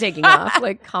everybody's taking off.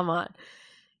 Like, come on.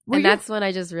 That's when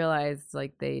I just realized,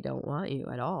 like, they don't want you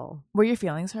at all. Were your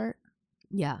feelings hurt?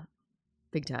 Yeah,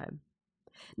 big time.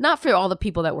 Not for all the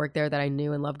people that worked there that I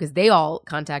knew and loved, because they all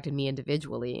contacted me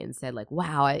individually and said, like,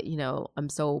 wow, I'm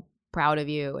so proud of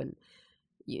you, and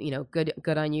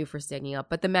good on you for sticking up.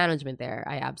 But the management there,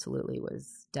 I absolutely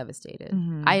was devastated.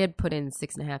 I had put in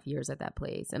 6.5 years at that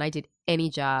place, and I did any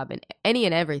job and any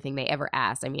and everything they ever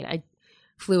asked. I mean, I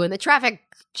flew in the traffic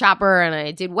chopper and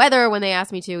I did weather when they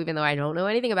asked me to, even though I don't know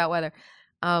anything about weather.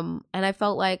 And I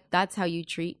felt like that's how you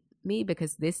treat me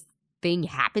because this thing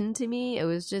happened to me. It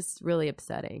was just really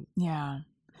upsetting. Yeah.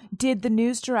 Did the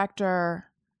news director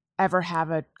ever have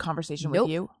a conversation with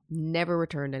you? Never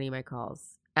returned any of my calls.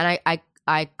 And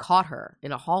I caught her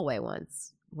in a hallway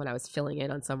once when I was filling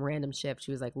in on some random shift.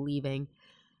 She was like leaving.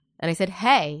 And I said,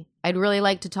 hey, I'd really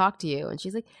like to talk to you. And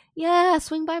she's like, yeah,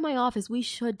 swing by my office. We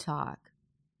should talk.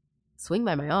 Swing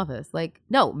by my office? Like,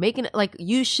 no, making it like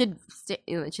you should.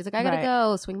 She's like, I got to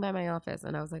go. Swing by my office.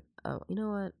 And I was like, oh, you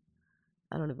know what?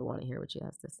 I don't even want to hear what she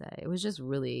has to say. It was just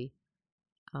really,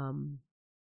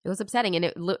 it was upsetting. And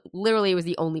it literally was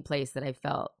the only place that I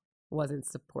felt wasn't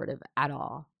supportive at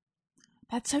all.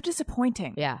 That's so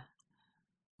disappointing. Yeah.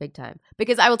 Big time.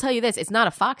 Because I will tell you this, it's not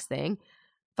a Fox thing.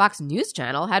 Fox News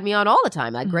Channel had me on all the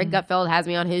time. Like Greg Gutfeld has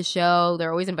me on his show.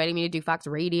 They're always inviting me to do Fox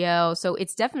Radio. So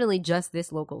it's definitely just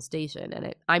this local station,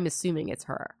 and I'm assuming it's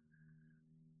her.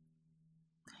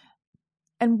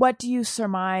 And what do you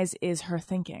surmise is her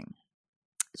thinking?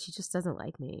 She just doesn't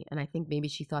like me. And I think maybe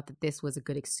she thought that this was a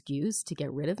good excuse to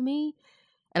get rid of me.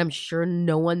 And I'm sure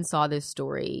no one saw this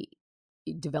story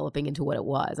developing into what it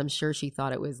was. I'm sure she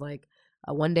thought it was like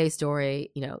a one-day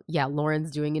story. You know, yeah,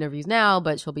 Lauren's doing interviews now,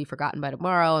 but she'll be forgotten by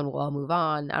tomorrow and we'll all move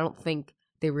on. I don't think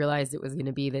they realized it was going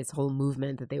to be this whole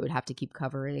movement that they would have to keep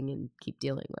covering and keep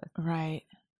dealing with. Right.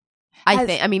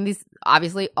 I mean, these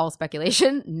obviously all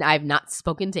speculation. I've not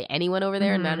spoken to anyone over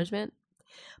there in management.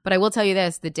 But I will tell you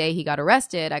this, the day he got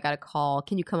arrested, I got a call,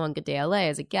 can you come on Good Day LA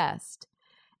as a guest?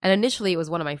 And initially it was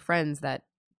one of my friends that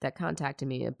contacted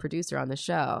me, a producer on the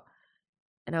show.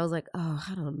 And I was like, oh,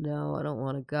 I don't know. I don't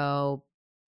want to go.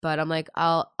 But I'm like,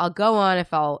 I'll go on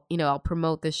if I'll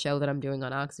promote this show that I'm doing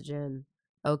on Oxygen.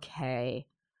 Okay.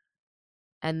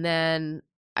 And then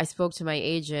I spoke to my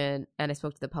agent and I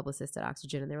spoke to the publicist at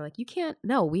Oxygen and they were like, you can't,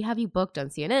 no, we have you booked on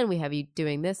CNN. We have you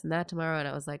doing this and that tomorrow. And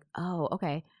I was like, oh,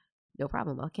 okay. No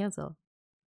problem. I'll cancel.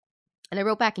 And I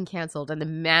wrote back and canceled. And the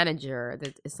manager,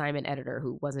 the assignment editor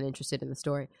who wasn't interested in the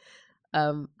story,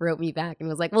 wrote me back and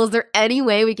was like, well, is there any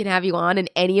way we can have you on in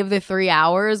any of the 3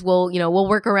 hours? We'll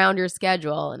work around your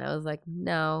schedule. And I was like,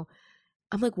 no.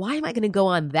 I'm like, why am I going to go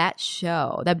on that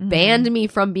show that banned me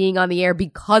from being on the air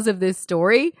because of this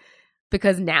story?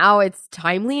 Because now it's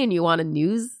timely and you want a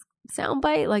news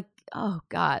soundbite? Like, oh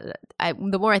God.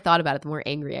 The more I thought about it, the more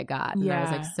angry I got. And I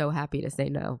was like so happy to say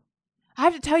no. I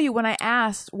have to tell you, when I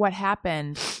asked what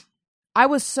happened, I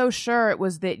was so sure it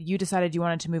was that you decided you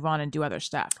wanted to move on and do other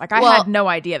stuff. Like, I had no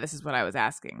idea this is what I was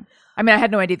asking. I mean, I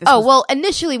had no idea this was... well,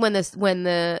 initially when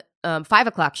the 5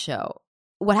 o'clock show,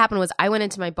 what happened was I went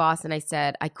into my boss and I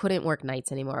said I couldn't work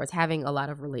nights anymore. I was having a lot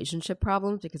of relationship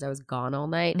problems because I was gone all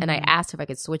night. And I asked if I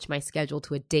could switch my schedule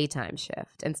to a daytime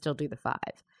shift and still do the 5.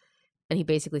 And he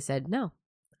basically said, no,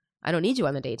 I don't need you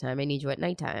on the daytime. I need you at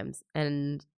night times.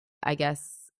 And I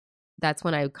guess that's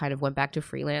when I kind of went back to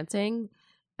freelancing.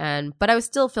 But I was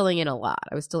still filling in a lot.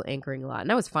 I was still anchoring a lot.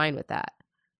 And I was fine with that.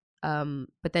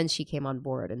 But then she came on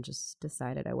board and just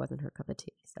decided I wasn't her cup of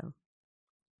tea. So,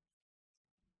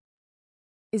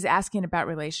 is asking about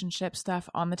relationship stuff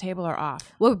on the table or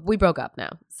off? Well, we broke up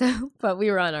now. But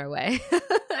we were on our way,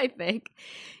 I think.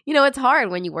 It's hard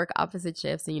when you work opposite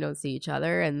shifts and you don't see each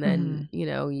other. And then,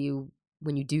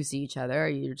 when you do see each other,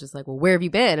 you're just like, well, where have you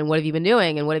been? And what have you been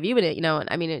doing? And what have you been, and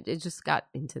I mean, it just got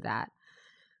into that.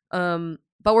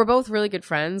 But we're both really good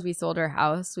friends. We sold our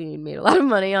house. We made a lot of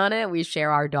money on it. We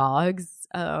share our dogs.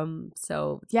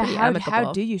 So it's pretty amicable.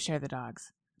 How do you share the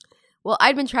dogs? Well,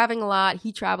 I'd been traveling a lot.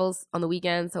 He travels on the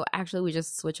weekends. So actually we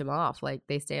just switch them off. Like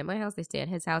they stay at my house. They stay at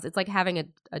his house. It's like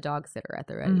having a dog sitter at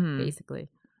the ready, basically.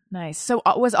 Nice. So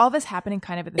was all this happening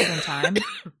kind of at the same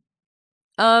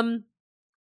time?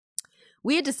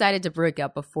 We had decided to break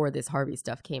up before this Harvey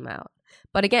stuff came out.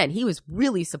 But again, he was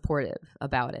really supportive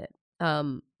about it.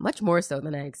 Much more so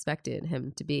than I expected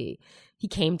him to be. He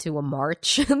came to a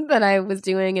march that I was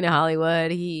doing in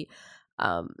Hollywood. He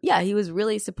was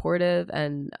really supportive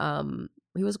and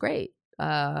he was great.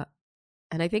 And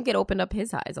I think it opened up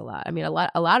his eyes a lot. I mean, a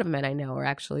lot of men I know are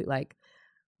actually like,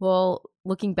 well,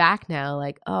 looking back now,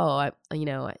 like, oh,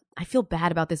 I feel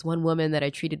bad about this one woman that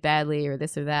I treated badly or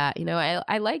this or that.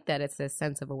 I like that it's a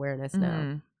sense of awareness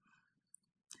now.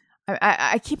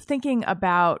 I keep thinking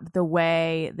about the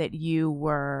way that you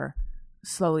were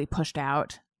slowly pushed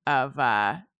out of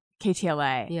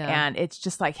KTLA, and it's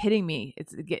just like hitting me.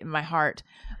 It's getting my heart.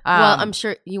 Well, I'm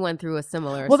sure you went through a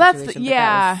similar situation.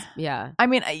 Yeah. I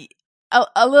mean,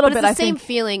 a little but bit. It's the I same think,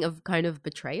 feeling of kind of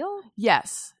betrayal.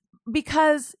 Yes,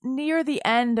 because near the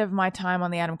end of my time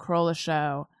on the Adam Carolla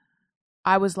show,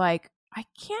 I was like, I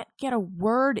can't get a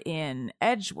word in.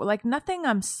 Like nothing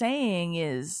I'm saying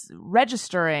is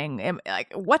registering.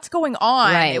 Like what's going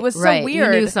on? Right, it was so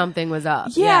weird. You knew something was up.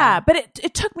 Yeah, but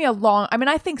it took me a long. I mean,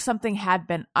 I think something had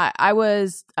been. I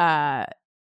was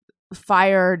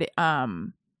fired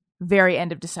very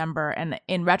end of December, and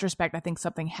in retrospect, I think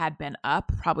something had been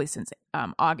up probably since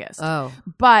August. Oh,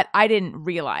 but I didn't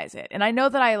realize it, and I know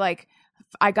that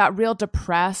I got real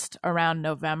depressed around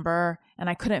November and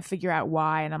I couldn't figure out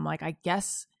why. And I'm like, I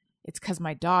guess it's because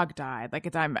my dog died.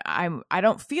 Like I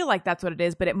don't feel like that's what it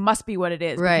is, but it must be what it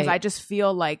is. Right. Because I just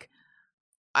feel like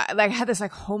I had this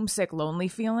like homesick, lonely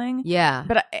feeling. Yeah.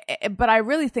 But I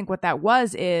really think what that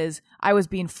was is I was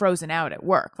being frozen out at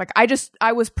work. Like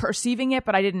I was perceiving it,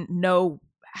 but I didn't know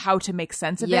how to make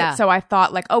sense of it. So I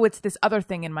thought like, oh, it's this other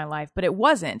thing in my life, but it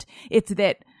wasn't. It's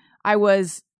that I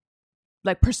was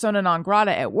like persona non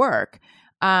grata at work.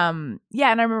 And I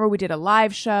remember we did a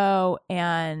live show,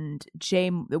 and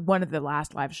one of the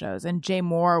last live shows, and Jay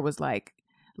Moore was like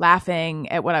laughing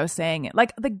at what I was saying.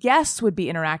 Like the guests would be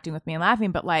interacting with me and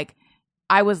laughing, but like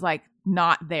I was like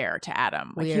not there to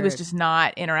Adam. Like he was just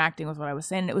not interacting with what I was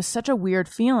saying. It was such a weird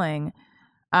feeling.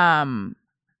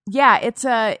 It's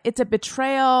a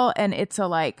betrayal, and it's a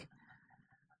like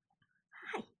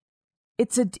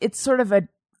it's sort of a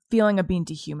feeling of being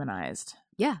dehumanized.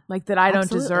 Yeah. Like that I don't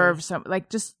deserve like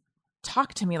just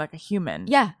talk to me like a human.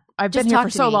 Yeah. I've been here for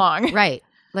so long. Right.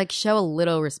 Like show a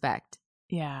little respect.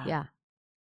 Yeah. Yeah.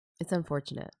 It's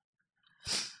unfortunate.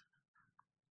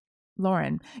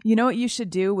 Lauren, you know what you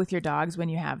should do with your dogs when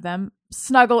you have them?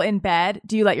 Snuggle in bed.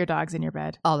 Do you let your dogs in your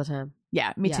bed? All the time.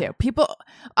 Yeah, me too. People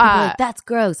are like, that's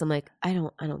gross. I'm like, I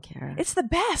don't care. It's the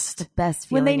best. The best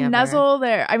feeling when they ever. nuzzle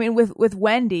their. I mean, with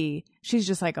Wendy, she's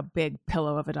just like a big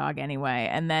pillow of a dog anyway,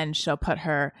 and then she'll put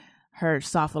her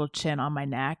soft little chin on my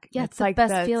neck. Yeah, it's like the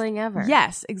best feeling ever.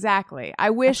 Yes, exactly.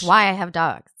 I wish. That's why I have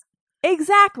dogs.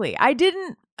 Exactly. I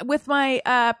didn't. With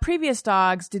my previous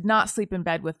dogs, did not sleep in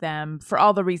bed with them for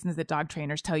all the reasons that dog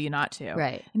trainers tell you not to.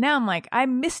 Right. And now I'm like, I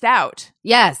missed out.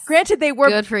 Yes. Granted, they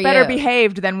were better you.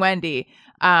 behaved than Wendy,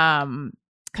 because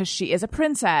she is a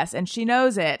princess and she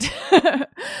knows it.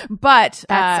 But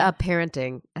that's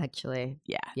parenting, actually.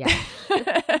 Yeah.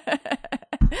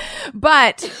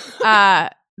 But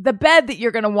the bed that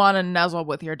you're going to want to nuzzle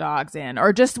with your dogs in,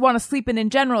 or just want to sleep in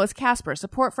general, is Casper.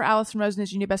 Support for Alice and Rosen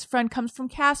is Your New Best Friend comes from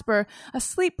Casper, a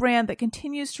sleep brand that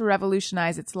continues to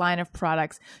revolutionize its line of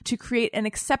products to create an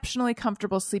exceptionally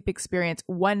comfortable sleep experience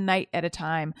one night at a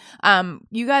time.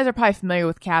 You guys are probably familiar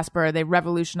with Casper. They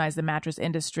revolutionized the mattress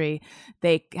industry.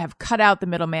 They have cut out the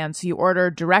middleman, so you order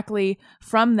directly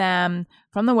from them,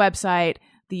 from the website.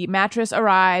 The mattress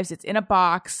arrives, it's in a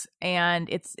box, and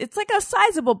it's like a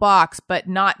sizable box, but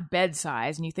not bed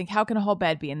size. And you think, how can a whole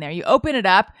bed be in there? You open it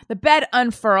up, the bed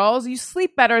unfurls, you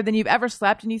sleep better than you've ever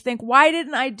slept, and you think, why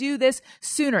didn't I do this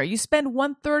sooner? You spend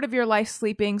 1/3 of your life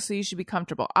sleeping, so you should be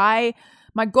comfortable. My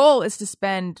goal is to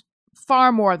spend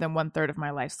far more than 1/3 of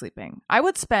my life sleeping. I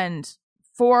would spend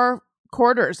 4/4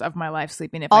 of my life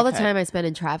sleeping if all I the time I spend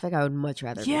in traffic. I would much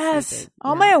rather be sleeping.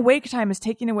 All my awake time is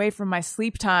taken away from my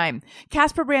sleep time.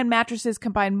 Casper brand mattresses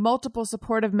combine multiple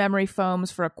supportive memory foams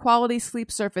for a quality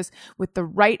sleep surface with the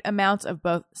right amounts of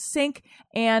both sink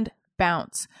and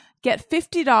bounce. Get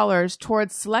 $50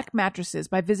 towards select mattresses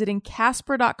by visiting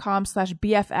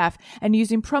casper.com/BFF and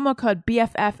using promo code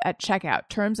BFF at checkout.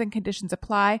 Terms and conditions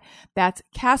apply. That's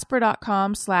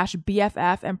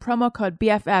casper.com/BFF and promo code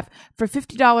BFF for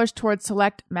 $50 towards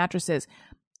select mattresses.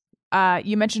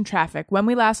 You mentioned traffic. When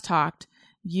we last talked,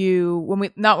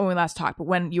 when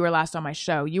you were last on my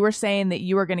show, you were saying that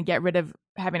you were going to get rid of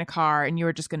having a car and you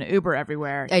were just going to Uber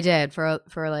everywhere. I did for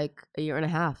like a year and a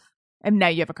half. And now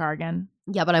you have a car again?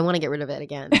 Yeah, but I want to get rid of it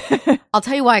again. I'll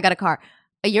tell you why I got a car.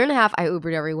 A year and a half, I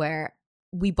Ubered everywhere.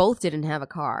 We both didn't have a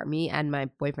car, me and my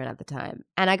boyfriend at the time.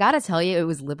 And I got to tell you, it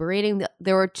was liberating.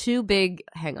 There were two big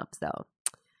hangups, though.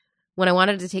 When I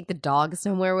wanted to take the dog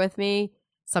somewhere with me,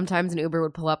 sometimes an Uber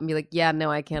would pull up and be like, yeah,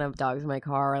 no, I can't have dogs in my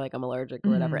car, or like I'm allergic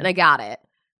or whatever. And I got it,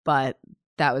 but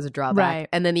that was a drawback. Right.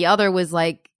 And then the other was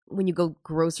like, when you go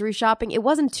grocery shopping, it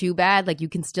wasn't too bad. Like you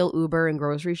can still Uber and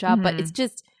grocery shop, but it's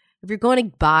just, if you're going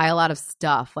to buy a lot of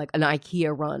stuff, like an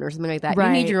IKEA run or something like that, you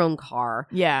need your own car.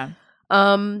 Yeah.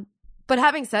 But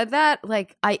having said that,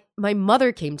 like my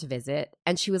mother came to visit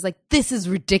and she was like, this is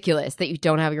ridiculous that you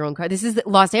don't have your own car. This is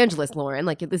Los Angeles, Lauren.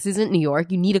 Like this isn't New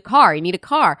York. You need a car. You need a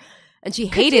car. And she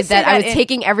hated that I was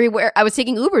taking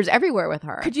Ubers everywhere with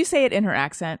her. Could you say it in her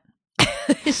accent?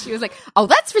 She was like, oh,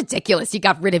 that's ridiculous. You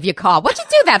got rid of your car. What'd you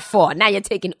do that for? Now you're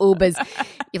taking Ubers.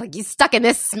 You're stuck in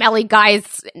this smelly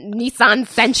guy's Nissan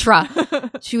Sentra.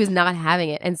 She was not having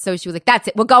it. And so she was like, that's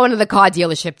it. We're going to the car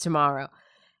dealership tomorrow.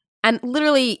 And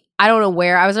literally, I don't know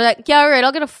where. I was like, yeah, all right,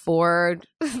 I'll get a Ford.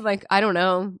 Like, I don't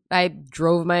know. I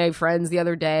drove my friends the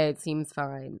other day. It seems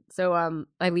fine. So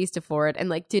I leased a Ford and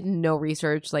like did no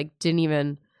research. Like didn't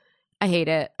even, I hate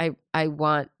it. I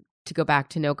want to go back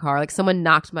to no car. Like someone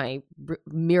knocked my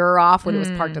mirror off when it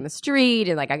was parked on the street,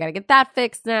 and like I got to get that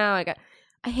fixed now. I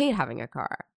hate having a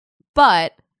car,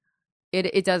 but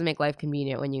it does make life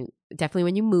convenient when you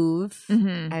move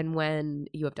and when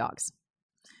you have dogs.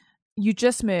 You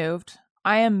just moved.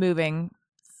 I am moving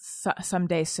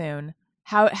someday soon.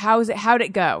 How'd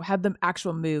it go? How'd the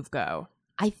actual move go?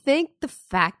 I think the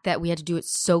fact that we had to do it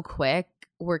so quick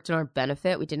worked in our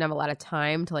benefit. We didn't have a lot of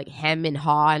time to like hem and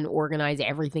haw and organize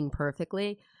everything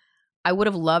perfectly. I would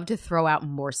have loved to throw out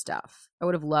more stuff. I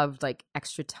would have loved like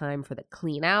extra time for the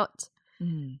clean out.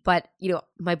 But,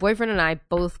 my boyfriend and I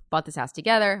both bought this house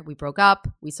together. We broke up.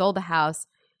 We sold the house.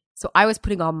 So I was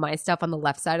putting all my stuff on the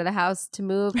left side of the house to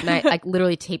move. And I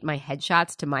literally taped my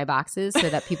headshots to my boxes so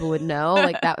that people would know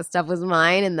like that stuff was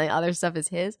mine and the other stuff is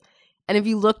his. And if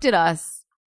you looked at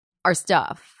our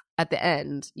stuff at the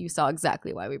end, you saw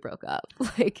exactly why we broke up.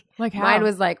 Like how? Mine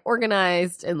was like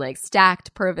organized and like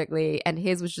stacked perfectly. And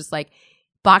his was just like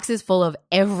boxes full of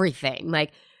everything.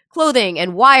 Like clothing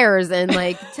and wires and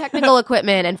like technical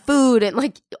equipment and food and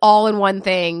like all in one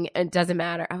thing. It doesn't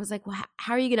matter. I was like, well,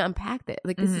 how are you going to unpack this?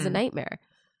 Like, this is a nightmare.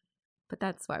 But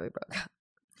that's why we broke up.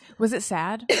 Was it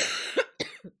sad?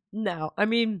 No. I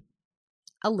mean,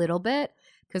 a little bit,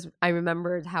 because I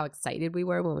remembered how excited we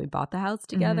were when we bought the house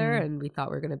together and we thought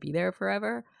we were going to be there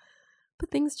forever.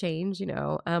 But things change,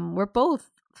 We're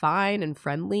both fine and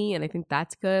friendly, and I think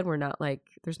that's good. We're not like,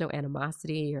 there's no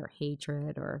animosity or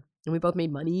hatred and we both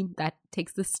made money. That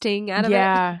takes the sting out of it.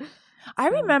 Yeah. I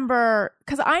remember,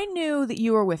 because I knew that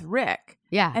you were with Rick.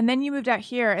 Yeah. And then you moved out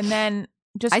here, and then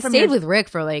I stayed with Rick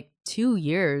for like 2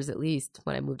 years at least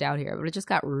when I moved out here, but it just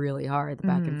got really hard, the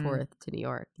back and forth to New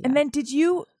York. Yeah. And then did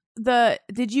you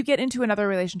get into another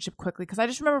relationship quickly? Because I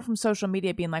just remember from social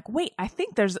media being like, wait, I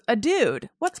think there's a dude.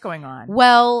 What's going on?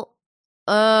 Well,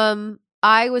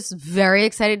 I was very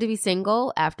excited to be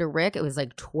single after Rick. It was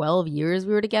like 12 years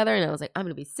we were together, and I was like, I'm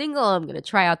going to be single. I'm going to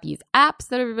try out these apps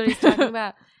that everybody's talking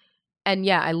about. And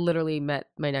yeah, I literally met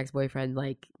my next boyfriend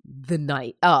like the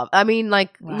night of. I mean,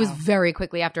 like It was very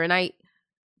quickly after, and I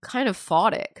kind of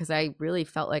fought it because I really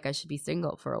felt like I should be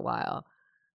single for a while.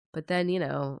 But then,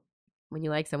 when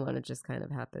you like someone, it just kind of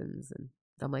happens, and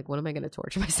I'm like, what am I going to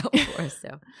torture myself for?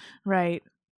 So, right.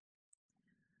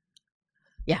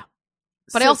 Yeah.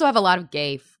 But I also have a lot of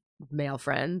gay male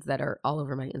friends that are all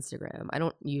over my Instagram. I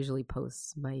don't usually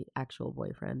post my actual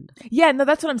boyfriend. Yeah, no,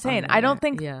 that's what I'm saying. I don't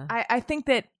think. Yeah. I think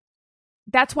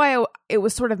that's why it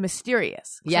was sort of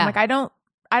mysterious. Yeah. I'm like, I don't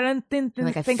think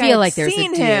I think feel I like had there's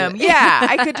seen a dude. him. Yeah,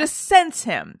 I could just sense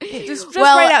him. Just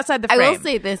right outside the frame. I will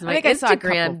say this: my I saw a couple.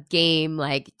 Instagram game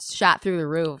like shot through the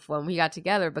roof when we got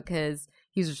together because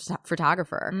he was a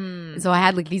photographer. And so I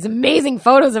had like these amazing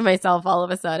photos of myself all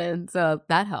of a sudden. So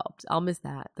that helped. I'll miss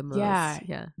that the most.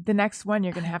 Yeah. The next one,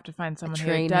 you're going to have to find someone who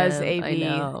Train does him.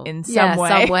 AV in Some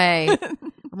way.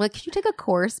 I'm like, can you take a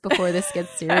course before this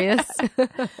gets serious?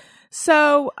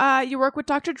 So you work with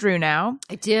Dr. Drew now.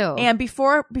 I do. And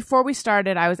before we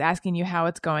started, I was asking you how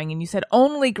it's going, and you said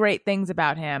only great things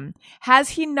about him. Has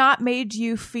he not made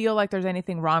you feel like there's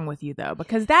anything wrong with you, though?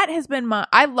 Because that has been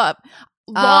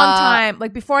long time,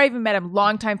 like before I even met him,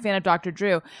 long time fan of Dr.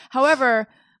 Drew. However,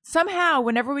 somehow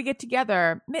whenever we get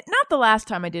together, not the last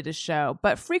time I did his show,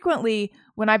 but frequently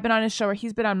when I've been on his show or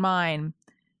he's been on mine,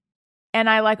 and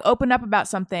I like open up about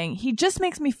something, he just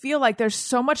makes me feel like there's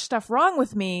so much stuff wrong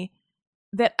with me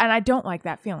and I don't like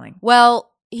that feeling.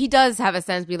 Well, he does have a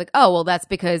sense, be like, oh, well, that's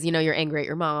because, you're angry at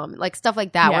your mom. Like stuff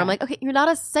like that, where I'm like, okay, you're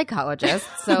not a psychologist,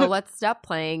 so let's stop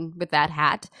playing with that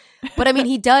hat. But I mean,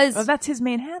 he does. Well, that's his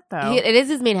main hat, though. It is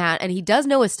his main hat, and he does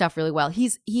know his stuff really well.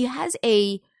 He has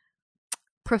a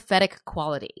prophetic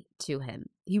quality to him.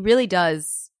 He really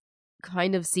does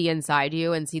kind of see inside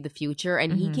you and see the future,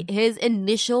 and his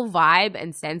initial vibe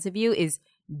and sense of you is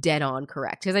dead on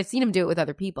correct, because I've seen him do it with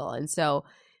other people. And so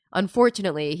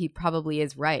unfortunately, he probably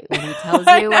is right when he tells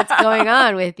you what's going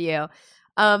on with you.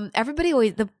 Everybody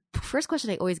always, the first question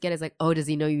I always get is like, oh, does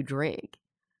he know you drink?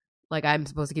 Like, I'm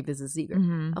supposed to keep this a secret.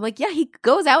 I'm like, yeah, he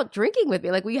goes out drinking with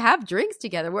me. Like, we have drinks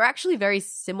together. We're actually very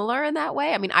similar in that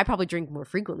way. I mean, I probably drink more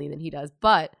frequently than he does,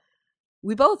 but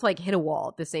we both like hit a wall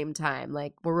at the same time.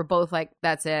 Like, where we're both like,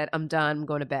 that's it, I'm done, I'm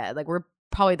going to bed. Like, we're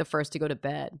probably the first to go to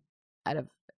bed out of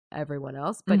everyone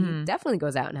else, but he definitely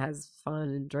goes out and has fun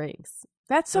and drinks.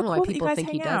 That's so cool that you guys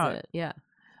hang out. Yeah.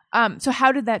 So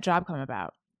how did that job come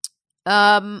about?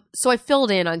 So I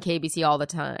filled in on KBC all the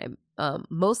time,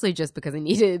 mostly just because I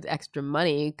needed extra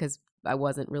money because I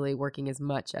wasn't really working as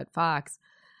much at Fox.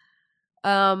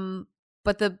 But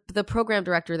the program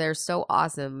director there is so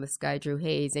awesome, this guy Drew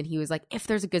Hayes, and he was like, if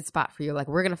there's a good spot for you, like,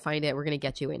 we're gonna find it, we're gonna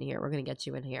get you in here, we're gonna get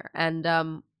you in here.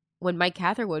 And when Mike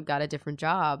Catherwood got a different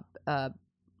job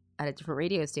at a different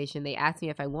radio station, they asked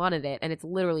me if I wanted it, and it's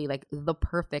literally like the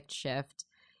perfect shift.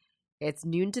 It's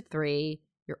noon to 3.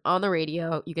 You're on the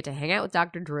radio. You get to hang out with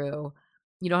Dr. Drew.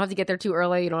 You don't have to get there too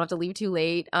early. You don't have to leave too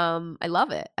late. I love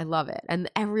it. I love it.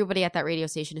 And everybody at that radio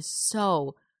station is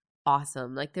so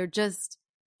awesome. Like, they're just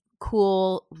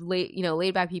cool,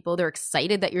 laid back people. They're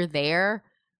excited that you're there,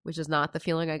 which is not the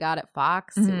feeling I got at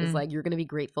Fox. It was like, you're going to be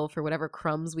grateful for whatever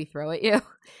crumbs we throw at you.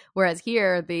 Whereas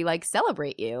here, they like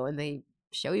celebrate you and they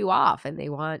show you off and they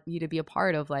want you to be a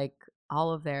part of like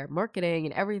all of their marketing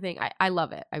and everything. I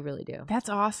love it. I really do. That's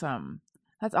awesome.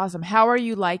 That's awesome. How are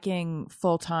you liking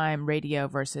full-time radio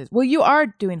versus, well, you are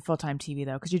doing full-time TV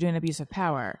though, because you're doing Abuse of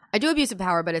Power. I do Abuse of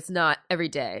Power, but it's not every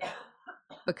day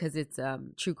because it's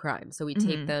true crime. So we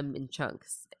tape them in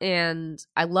chunks. And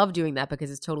I love doing that because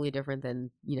it's totally different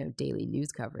than, daily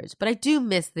news coverage. But I do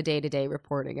miss the day-to-day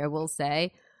reporting, I will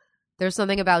say. There's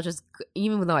something about just,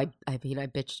 even though I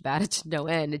bitched about it to no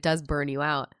end, it does burn you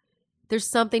out. There's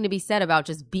something to be said about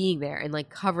just being there and like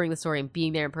covering the story and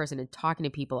being there in person and talking to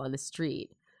people on the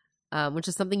street, which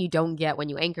is something you don't get when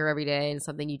you anchor every day and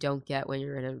something you don't get when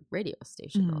you're in a radio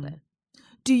station all day.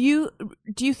 Do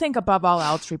you think above all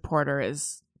else reporter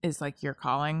is like your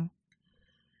calling?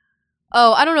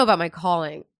 Oh, I don't know about my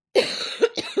calling.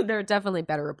 There are definitely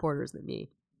better reporters than me.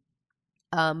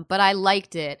 But I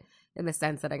liked it in the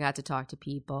sense that I got to talk to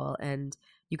people and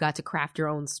you got to craft your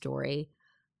own story.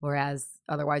 Whereas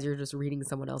otherwise you're just reading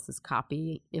someone else's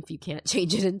copy if you can't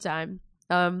change it in time.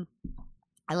 I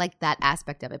like that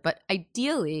aspect of it. But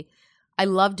ideally, I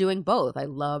love doing both. I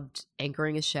loved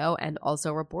anchoring a show and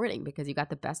also reporting because you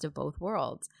got the best of both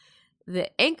worlds.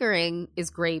 The anchoring is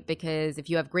great because if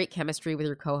you have great chemistry with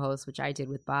your co-host, which I did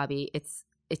with Bobby, it's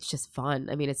just fun.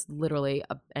 I mean, it's literally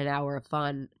an hour of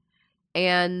fun.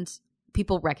 And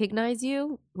people recognize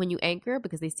you when you anchor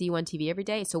because they see you on TV every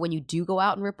day. So when you do go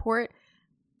out and report,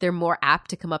 they're more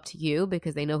apt to come up to you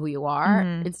because they know who you are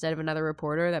instead of another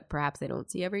reporter that perhaps they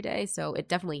don't see every day. So it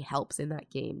definitely helps in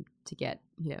that game to get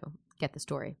the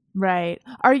story. Right.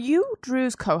 Are you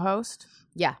Drew's co-host?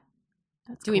 Yeah.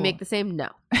 That's Do we make the same? No.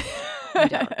 We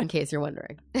don't, in case you're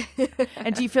wondering.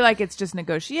 And do you feel like it's just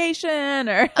negotiation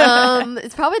or?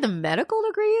 It's probably the medical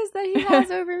degrees that he has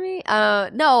over me.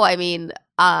 No, I mean,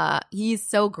 he's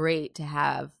so great to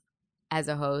have as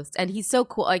a host and he's so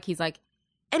cool. Like he's like,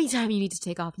 anytime you need to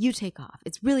take off, you take off.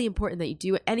 It's really important that you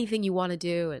do anything you want to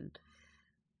do. And,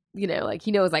 like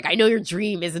he knows, like, I know your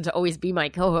dream isn't to always be my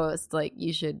co-host. Like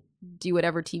you should do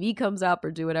whatever TV comes up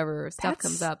or do whatever stuff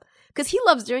comes up. Because he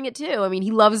loves doing it too. I mean,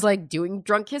 he loves like doing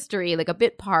Drunk History, like a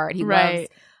bit part. He loves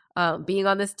being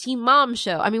on this Teen Mom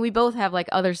show. I mean, we both have like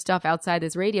other stuff outside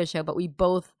this radio show, but we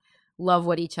both love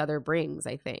what each other brings,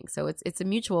 I think. So it's a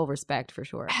mutual respect for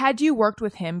sure. Had you worked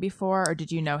with him before or did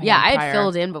you know him Yeah, I prior? had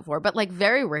filled in before, but like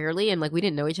very rarely. And like we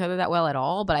didn't know each other that well at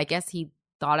all. But I guess he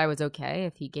thought I was okay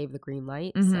if he gave the green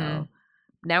light. So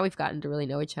now we've gotten to really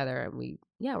know each other and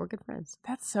we're good friends.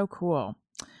 That's so cool.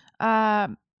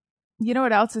 You know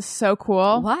what else is so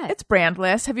cool? What? It's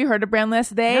Brandless. Have you heard of Brandless?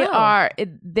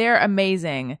 They're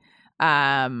amazing.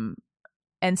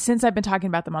 And since I've been talking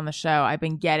about them on the show, I've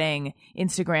been getting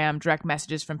Instagram direct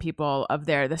messages from people of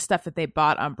the stuff that they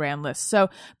bought on Brandless.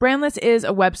 So Brandless is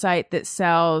a website that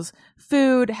sells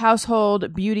food,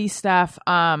 household, beauty stuff.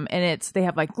 And they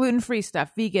have like gluten-free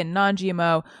stuff, vegan,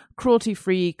 non-GMO,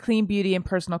 cruelty-free, clean beauty and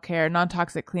personal care,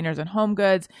 non-toxic cleaners and home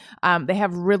goods. They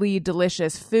have really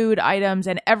delicious food items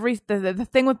and the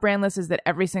thing with Brandless is that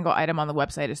every single item on the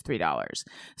website is $3.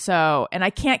 So, and I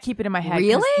can't keep it in my head.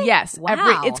 Really? Yes.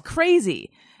 Wow. It's crazy.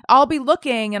 I'll be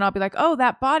looking and I'll be like, oh,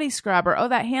 that body scrub or oh,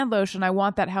 that hand lotion. I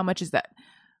want that. How much is that?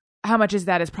 How much is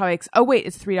that? Is probably, oh wait,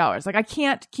 it's $3. Like I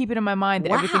can't keep it in my mind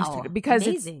that everything's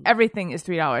because everything is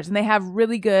 $3. And they have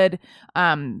really good,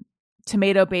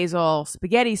 tomato basil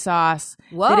spaghetti sauce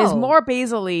that is more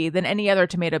basil-y than any other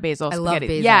tomato basil spaghetti. Love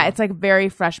basil. Yeah, it's like very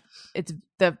fresh. It's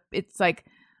like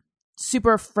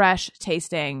super fresh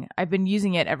tasting. I've been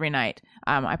using it every night.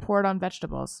 I pour it on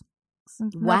vegetables.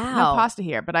 No pasta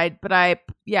here, but I've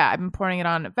been pouring it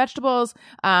on vegetables.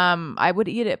 I would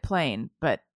eat it plain,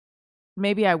 but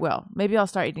maybe I will. Maybe I'll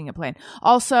start eating it plain.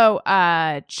 Also,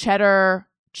 cheddar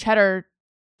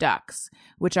ducks,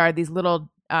 which are these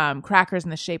little crackers in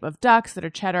the shape of ducks that are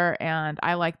cheddar, and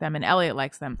I like them, and Elliot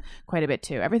likes them quite a bit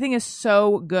too. Everything is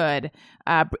so good.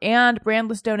 And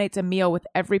Brandless donates a meal with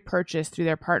every purchase through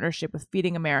their partnership with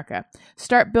Feeding America.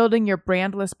 Start building your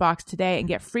Brandless box today and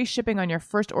get free shipping on your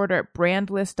first order at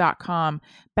brandless.com.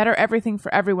 Better everything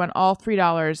for everyone, all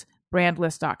 $3,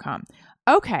 brandless.com.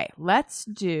 Okay, let's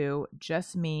do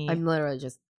just me. I'm literally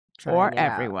just trying or it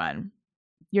out. Everyone.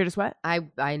 You're just what?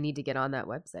 I need to get on that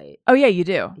website. Oh, yeah, you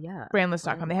do. Yeah.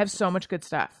 Brandless.com. They have so much good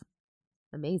stuff.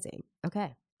 Amazing.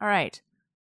 Okay. All right.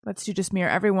 Let's do just me or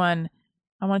everyone.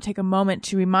 I want to take a moment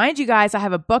to remind you guys I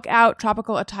have a book out,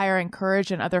 Tropical Attire and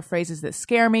Courage and Other Phrases That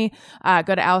Scare Me.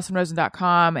 Go to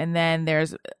AllisonRosen.com, and then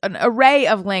there's an array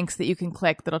of links that you can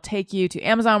click that'll take you to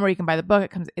Amazon where you can buy the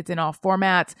book. It's in all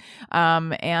formats,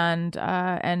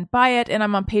 and buy it. And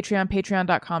I'm on Patreon,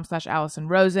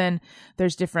 patreon.com/AllisonRosen.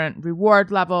 There's different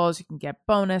reward levels. You can get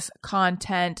bonus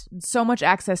content, so much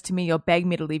access to me. You'll beg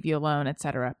me to leave you alone,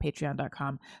 etc.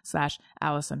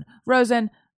 Patreon.com/AllisonRosen.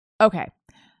 Okay.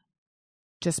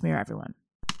 Just mirror everyone.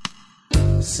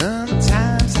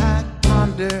 Sometimes I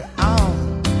ponder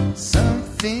on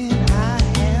something I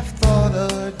have thought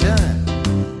or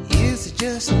done. Is it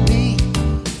just me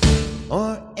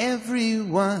or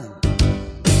everyone?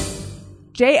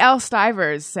 J.L.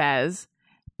 Stivers says,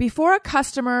 before a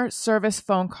customer service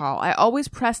phone call, I always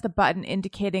press the button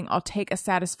indicating I'll take a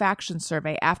satisfaction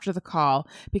survey after the call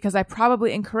because I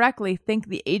probably incorrectly think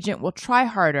the agent will try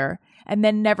harder and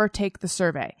then never take the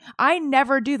survey. I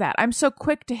never do that. I'm so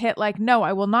quick to hit like, no,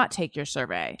 I will not take your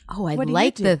survey. Oh, I What do you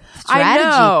like do? the I strategy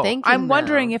know. thinking. I'm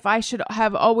wondering though. if I should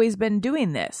have always been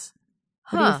doing this.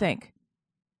 What do you Huh. think?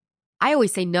 I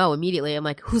always say no immediately. I'm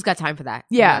like, who's got time for that?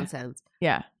 Yeah. Nonsense.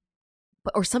 Yeah.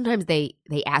 But, or sometimes they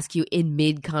ask you in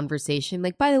mid conversation,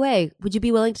 like, by the way, would you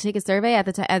be willing to take a survey at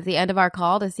the end of our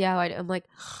call to see how I'm like,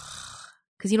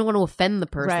 because you don't want to offend the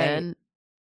person. Right.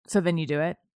 So then you do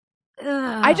it. Ugh.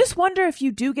 I just wonder if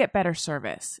you do get better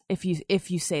service if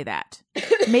you say that.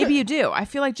 Maybe you do. I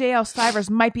feel like JL Stivers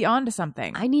might be onto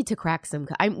something. I need to crack some.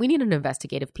 We need an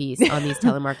investigative piece on these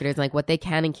telemarketers, like what they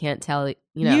can and can't tell. You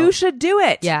know, You should do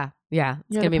it. Yeah. It's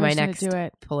You're gonna the be my person to next do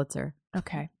it. Pulitzer.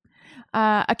 Okay.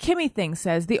 A Kimmy thing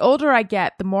says, the older I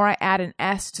get, the more I add an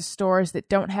S to stores that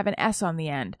don't have an S on the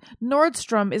end.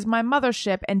 Nordstrom is my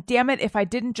mothership, and damn it, if I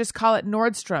didn't just call it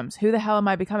Nordstrom's, who the hell am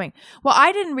I becoming? Well,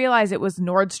 I didn't realize it was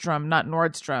Nordstrom, not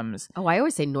Nordstrom's. Oh, I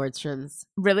always say Nordstrom's.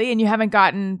 Really? And you haven't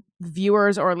gotten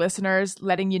viewers or listeners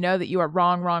letting you know that you are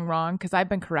wrong? Because I've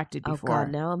been corrected before. Oh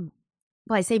God, now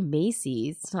well, I say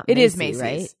Macy's. It's not. It Macy, is Macy's.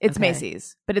 right? It's Okay.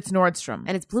 Macy's, but it's Nordstrom.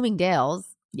 And it's Bloomingdale's,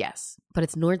 Yes. but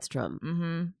it's Nordstrom.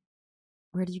 Mm-hmm.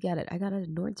 Where did you get it? I got it at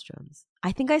Nordstrom's.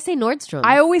 I think I say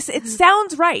Nordstrom's. It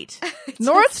sounds right. It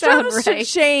does sound Nordstrom should right.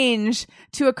 change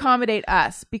to accommodate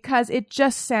us because it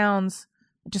just sounds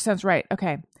right.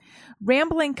 Okay.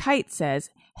 Rambling Kite says,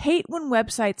 hate when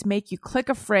websites make you click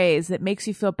a phrase that makes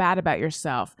you feel bad about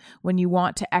yourself when you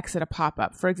want to exit a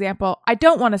pop-up. For example, I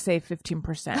don't want to save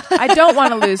 15%. I don't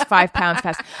want to lose 5 pounds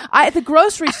fast. At the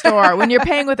grocery store, when you're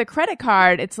paying with a credit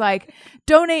card, it's like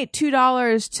donate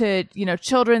 $2 to,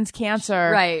 children's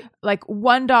cancer. Right. Like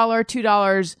 $1,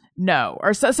 $2, no.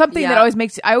 Or something that Yeah. always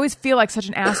makes, I always feel like such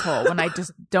an asshole when I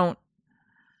just don't.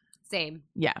 Same.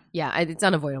 Yeah. Yeah, it's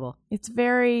unavoidable. It's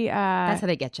very, That's how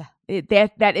they get you.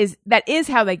 that is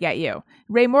how they get you.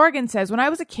 Ray Morgan says, when I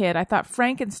was a kid, I thought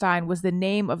Frankenstein was the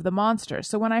name of the monster.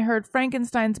 So when I heard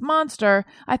Frankenstein's monster,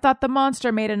 I thought the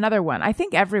monster made another one. I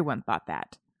think everyone thought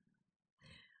that.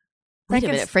 Wait a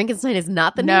minute. Frankenstein is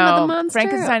not the name of the monster?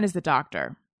 Frankenstein is the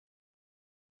doctor.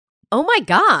 Oh my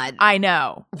God. I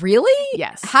know. Really?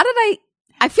 Yes. How did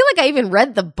I feel like I even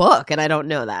read the book and I don't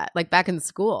know that, like back in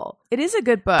school. It is a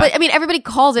good book. But I mean, everybody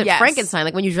calls it Yes. Frankenstein.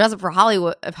 Like when you dress up for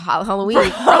Halloween,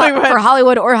 Hollywood. for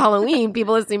Hollywood or Halloween,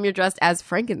 people assume you're dressed as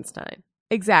Frankenstein.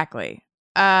 Exactly.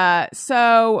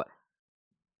 So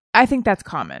I think that's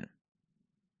common.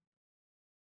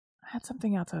 I had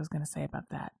something else I was going to say about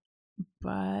that,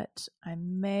 but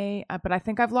I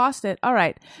think I've lost it. All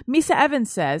right. Misa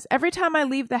Evans says, every time I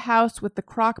leave the house with the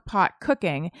crock pot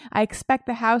cooking, I expect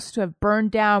the house to have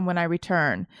burned down when I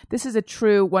return. This is a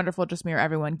true, wonderful Just Mirror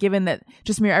Everyone, given that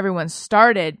Just Mirror Everyone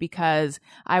started because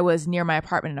I was near my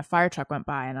apartment and a fire truck went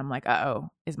by and I'm like, uh-oh,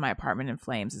 is my apartment in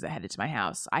flames? Is it headed to my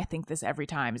house? I think this every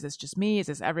time. Is this just me? Is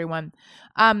this everyone?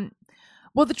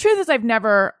 Well, the truth is I've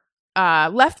never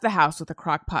left the house with a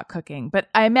crock pot cooking, but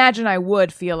I imagine I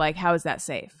would feel like, how is that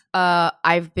safe?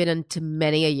 I've been into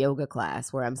many a yoga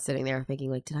class where I'm sitting there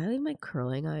thinking, like, did I leave my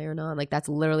curling iron on? Like, that's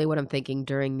literally what I'm thinking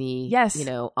during the,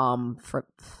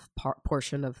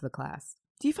 portion of the class.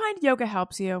 Do you find yoga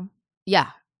helps you?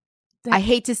 Yeah. I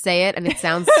hate to say it, and it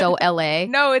sounds so LA.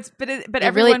 No, but It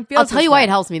everyone really, feels. I'll tell this you why way. it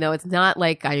helps me, though. It's not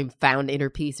like I found inner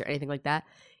peace or anything like that.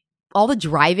 All the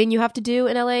driving you have to do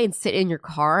in LA and sit in your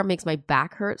car makes my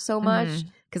back hurt so much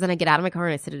because then I get out of my car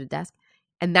and I sit at a desk,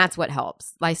 and that's what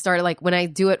helps. I started when I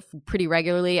do it pretty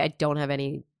regularly, I don't have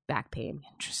any back pain.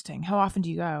 Interesting. How often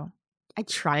do you go? I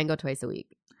try and go twice a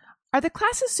week. Are the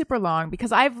classes super long?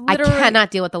 Because I cannot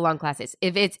deal with the long classes.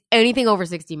 If it's anything over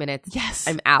 60 minutes, yes,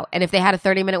 I'm out. And if they had a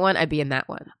 30-minute one, I'd be in that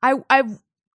one.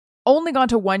 only gone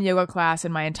to one yoga class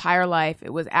in my entire life.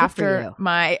 It was after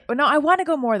I want to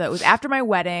go more though. It was after my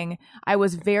wedding. I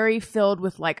was very filled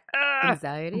with like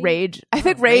anxiety, rage. I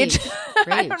think rage.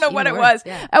 I don't know what it was.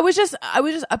 Yeah. I was just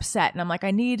upset, and I'm like,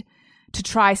 I need to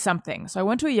try something. So I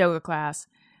went to a yoga class.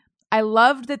 I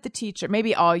loved that the teacher,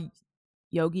 maybe all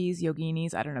yogis,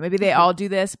 yoginis, I don't know, maybe they all do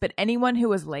this, but anyone who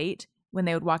was late, when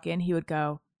they would walk in, he would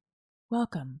go,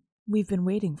 "Welcome. We've been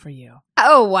waiting for you."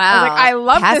 Oh, wow. I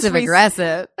love this. Passive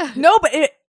aggressive. No,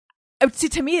 but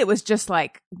to me, it was just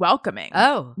like welcoming.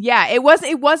 Oh. Yeah, it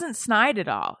wasn't snide at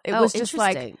all. It was just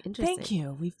like, interesting. thank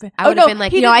you. We've been. I would have been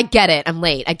like, I get it. I'm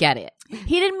late. I get it.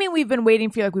 He didn't mean we've been waiting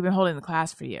for you, like we've been holding the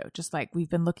class for you. Just like we've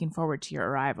been looking forward to your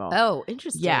arrival. Oh,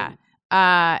 interesting. Yeah.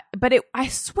 But I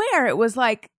swear it was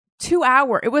like 2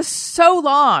 hours. It was so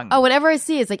long. Oh, whenever I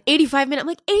see it, it's like 85 minutes. I'm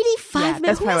like, 85 minutes?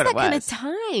 That's Who probably has what that kind of was.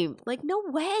 time? Like, no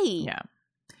way. Yeah.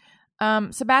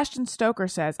 Sebastian Stoker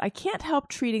says, I can't help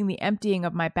treating the emptying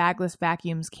of my bagless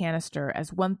vacuums canister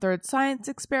as 1/3 science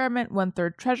experiment,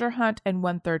 1/3 treasure hunt, and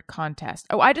 1/3 contest.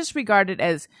 Oh, I just regard it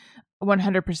as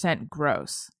 100%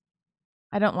 gross.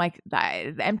 I don't like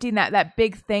that. Emptying that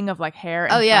big thing of like hair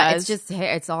and yeah. fuzz. It's just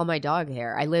hair. It's all my dog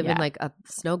hair. I live in like a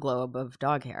snow globe of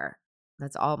dog hair.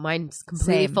 That's all. Mine's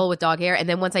completely full with dog hair. And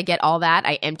then once I get all that,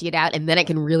 I empty it out, and then I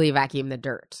can really vacuum the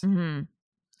dirt. Mm-hmm.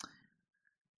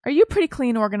 Are you a pretty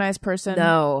clean, organized person?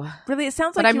 No. Really? It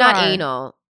sounds like but I'm you not are.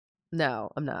 anal.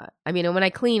 No, I'm not. I mean, when I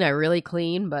clean, I really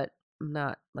clean, but I'm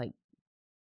not like...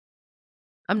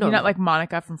 I'm You're not like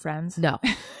Monica from Friends? No.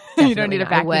 You don't need a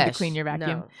vacuum to wish. clean your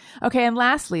vacuum. No. Okay, and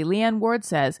lastly, Leanne Ward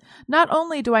says, not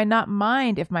only do I not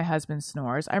mind if my husband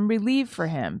snores, I'm relieved for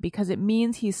him because it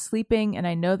means he's sleeping and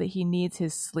I know that he needs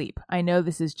his sleep. I know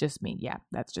this is just me. Yeah,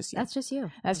 that's just you. That's just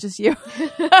you. That's just you.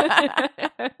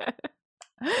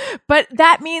 But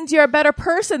that means you're a better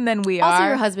person than we are. Also,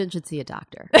 your husband should see a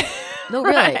doctor. No,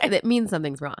 really. Right. It means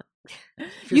something's wrong.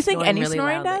 You think any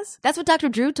snoring does? That's what Dr.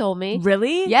 Drew told me.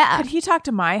 Really? Yeah. Could he talk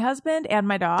to my husband and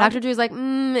my dog? Dr. Drew's like,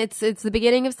 it's the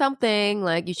beginning of something.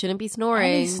 Like, you shouldn't be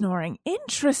snoring. Any snoring.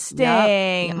 Interesting.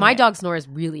 Yep. Yeah, my dog snores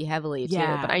really heavily, too.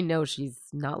 Yeah. But I know she's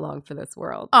not long for this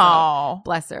world. Oh. So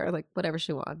bless her. Like, whatever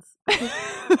she wants.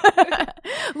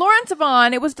 Lauren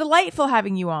Sivan, it was delightful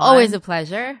having you on. Always a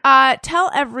pleasure.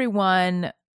 Tell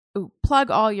everyone,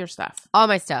 plug all your stuff. All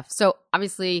my stuff. So,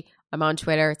 obviously... I'm on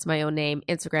Twitter. It's my own name.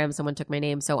 Instagram, someone took my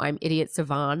name. So I'm Idiot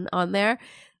Sivan on there.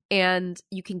 And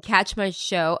you can catch my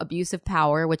show, Abuse of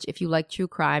Power, which if you like true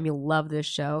crime, you'll love this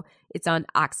show. It's on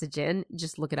Oxygen.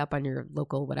 Just look it up on your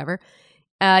local whatever.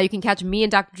 You can catch me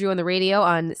and Dr. Drew on the radio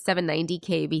on 790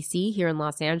 KABC here in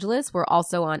Los Angeles. We're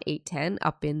also on 810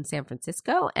 up in San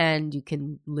Francisco. And you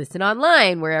can listen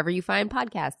online wherever you find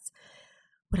podcasts.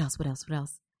 What else?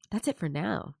 That's it for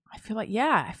now. I feel like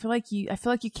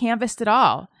you canvassed it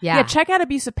all. Yeah. Check out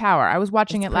Abuse of Power. I was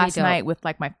watching it last dope. night with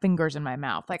like my fingers in my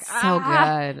mouth. Like so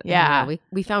good. Yeah.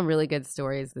 We found really good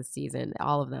stories this season,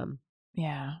 all of them.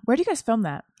 Yeah. Where do you guys film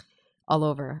that? All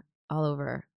over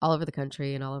the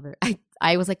country and all over.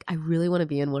 I was like, I really want to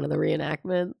be in one of the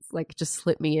reenactments. Like, just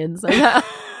slip me in somehow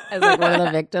as like one of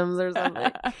the victims or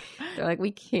something. They're like,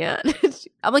 we can't.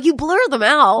 I'm like, you blur them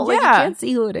out. Like, Yeah. you can't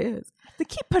see who it is. They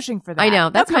keep pushing for that. I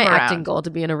know. That's They'll my come acting around. goal, to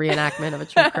be in a reenactment of a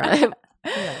true crime.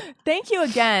 Yeah. Thank you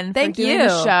again Thank for doing you.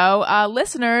 the show.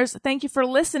 Listeners, thank you for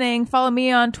listening. Follow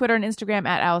me on Twitter and Instagram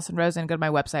at Allison Rosen. Go to my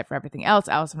website for everything else,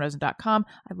 AllisonRosen.com.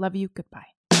 I love you. Goodbye.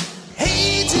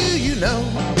 Hey, do you know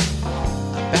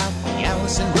about the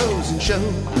Allison Rosen show?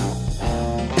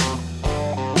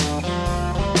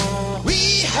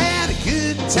 We had a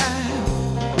good time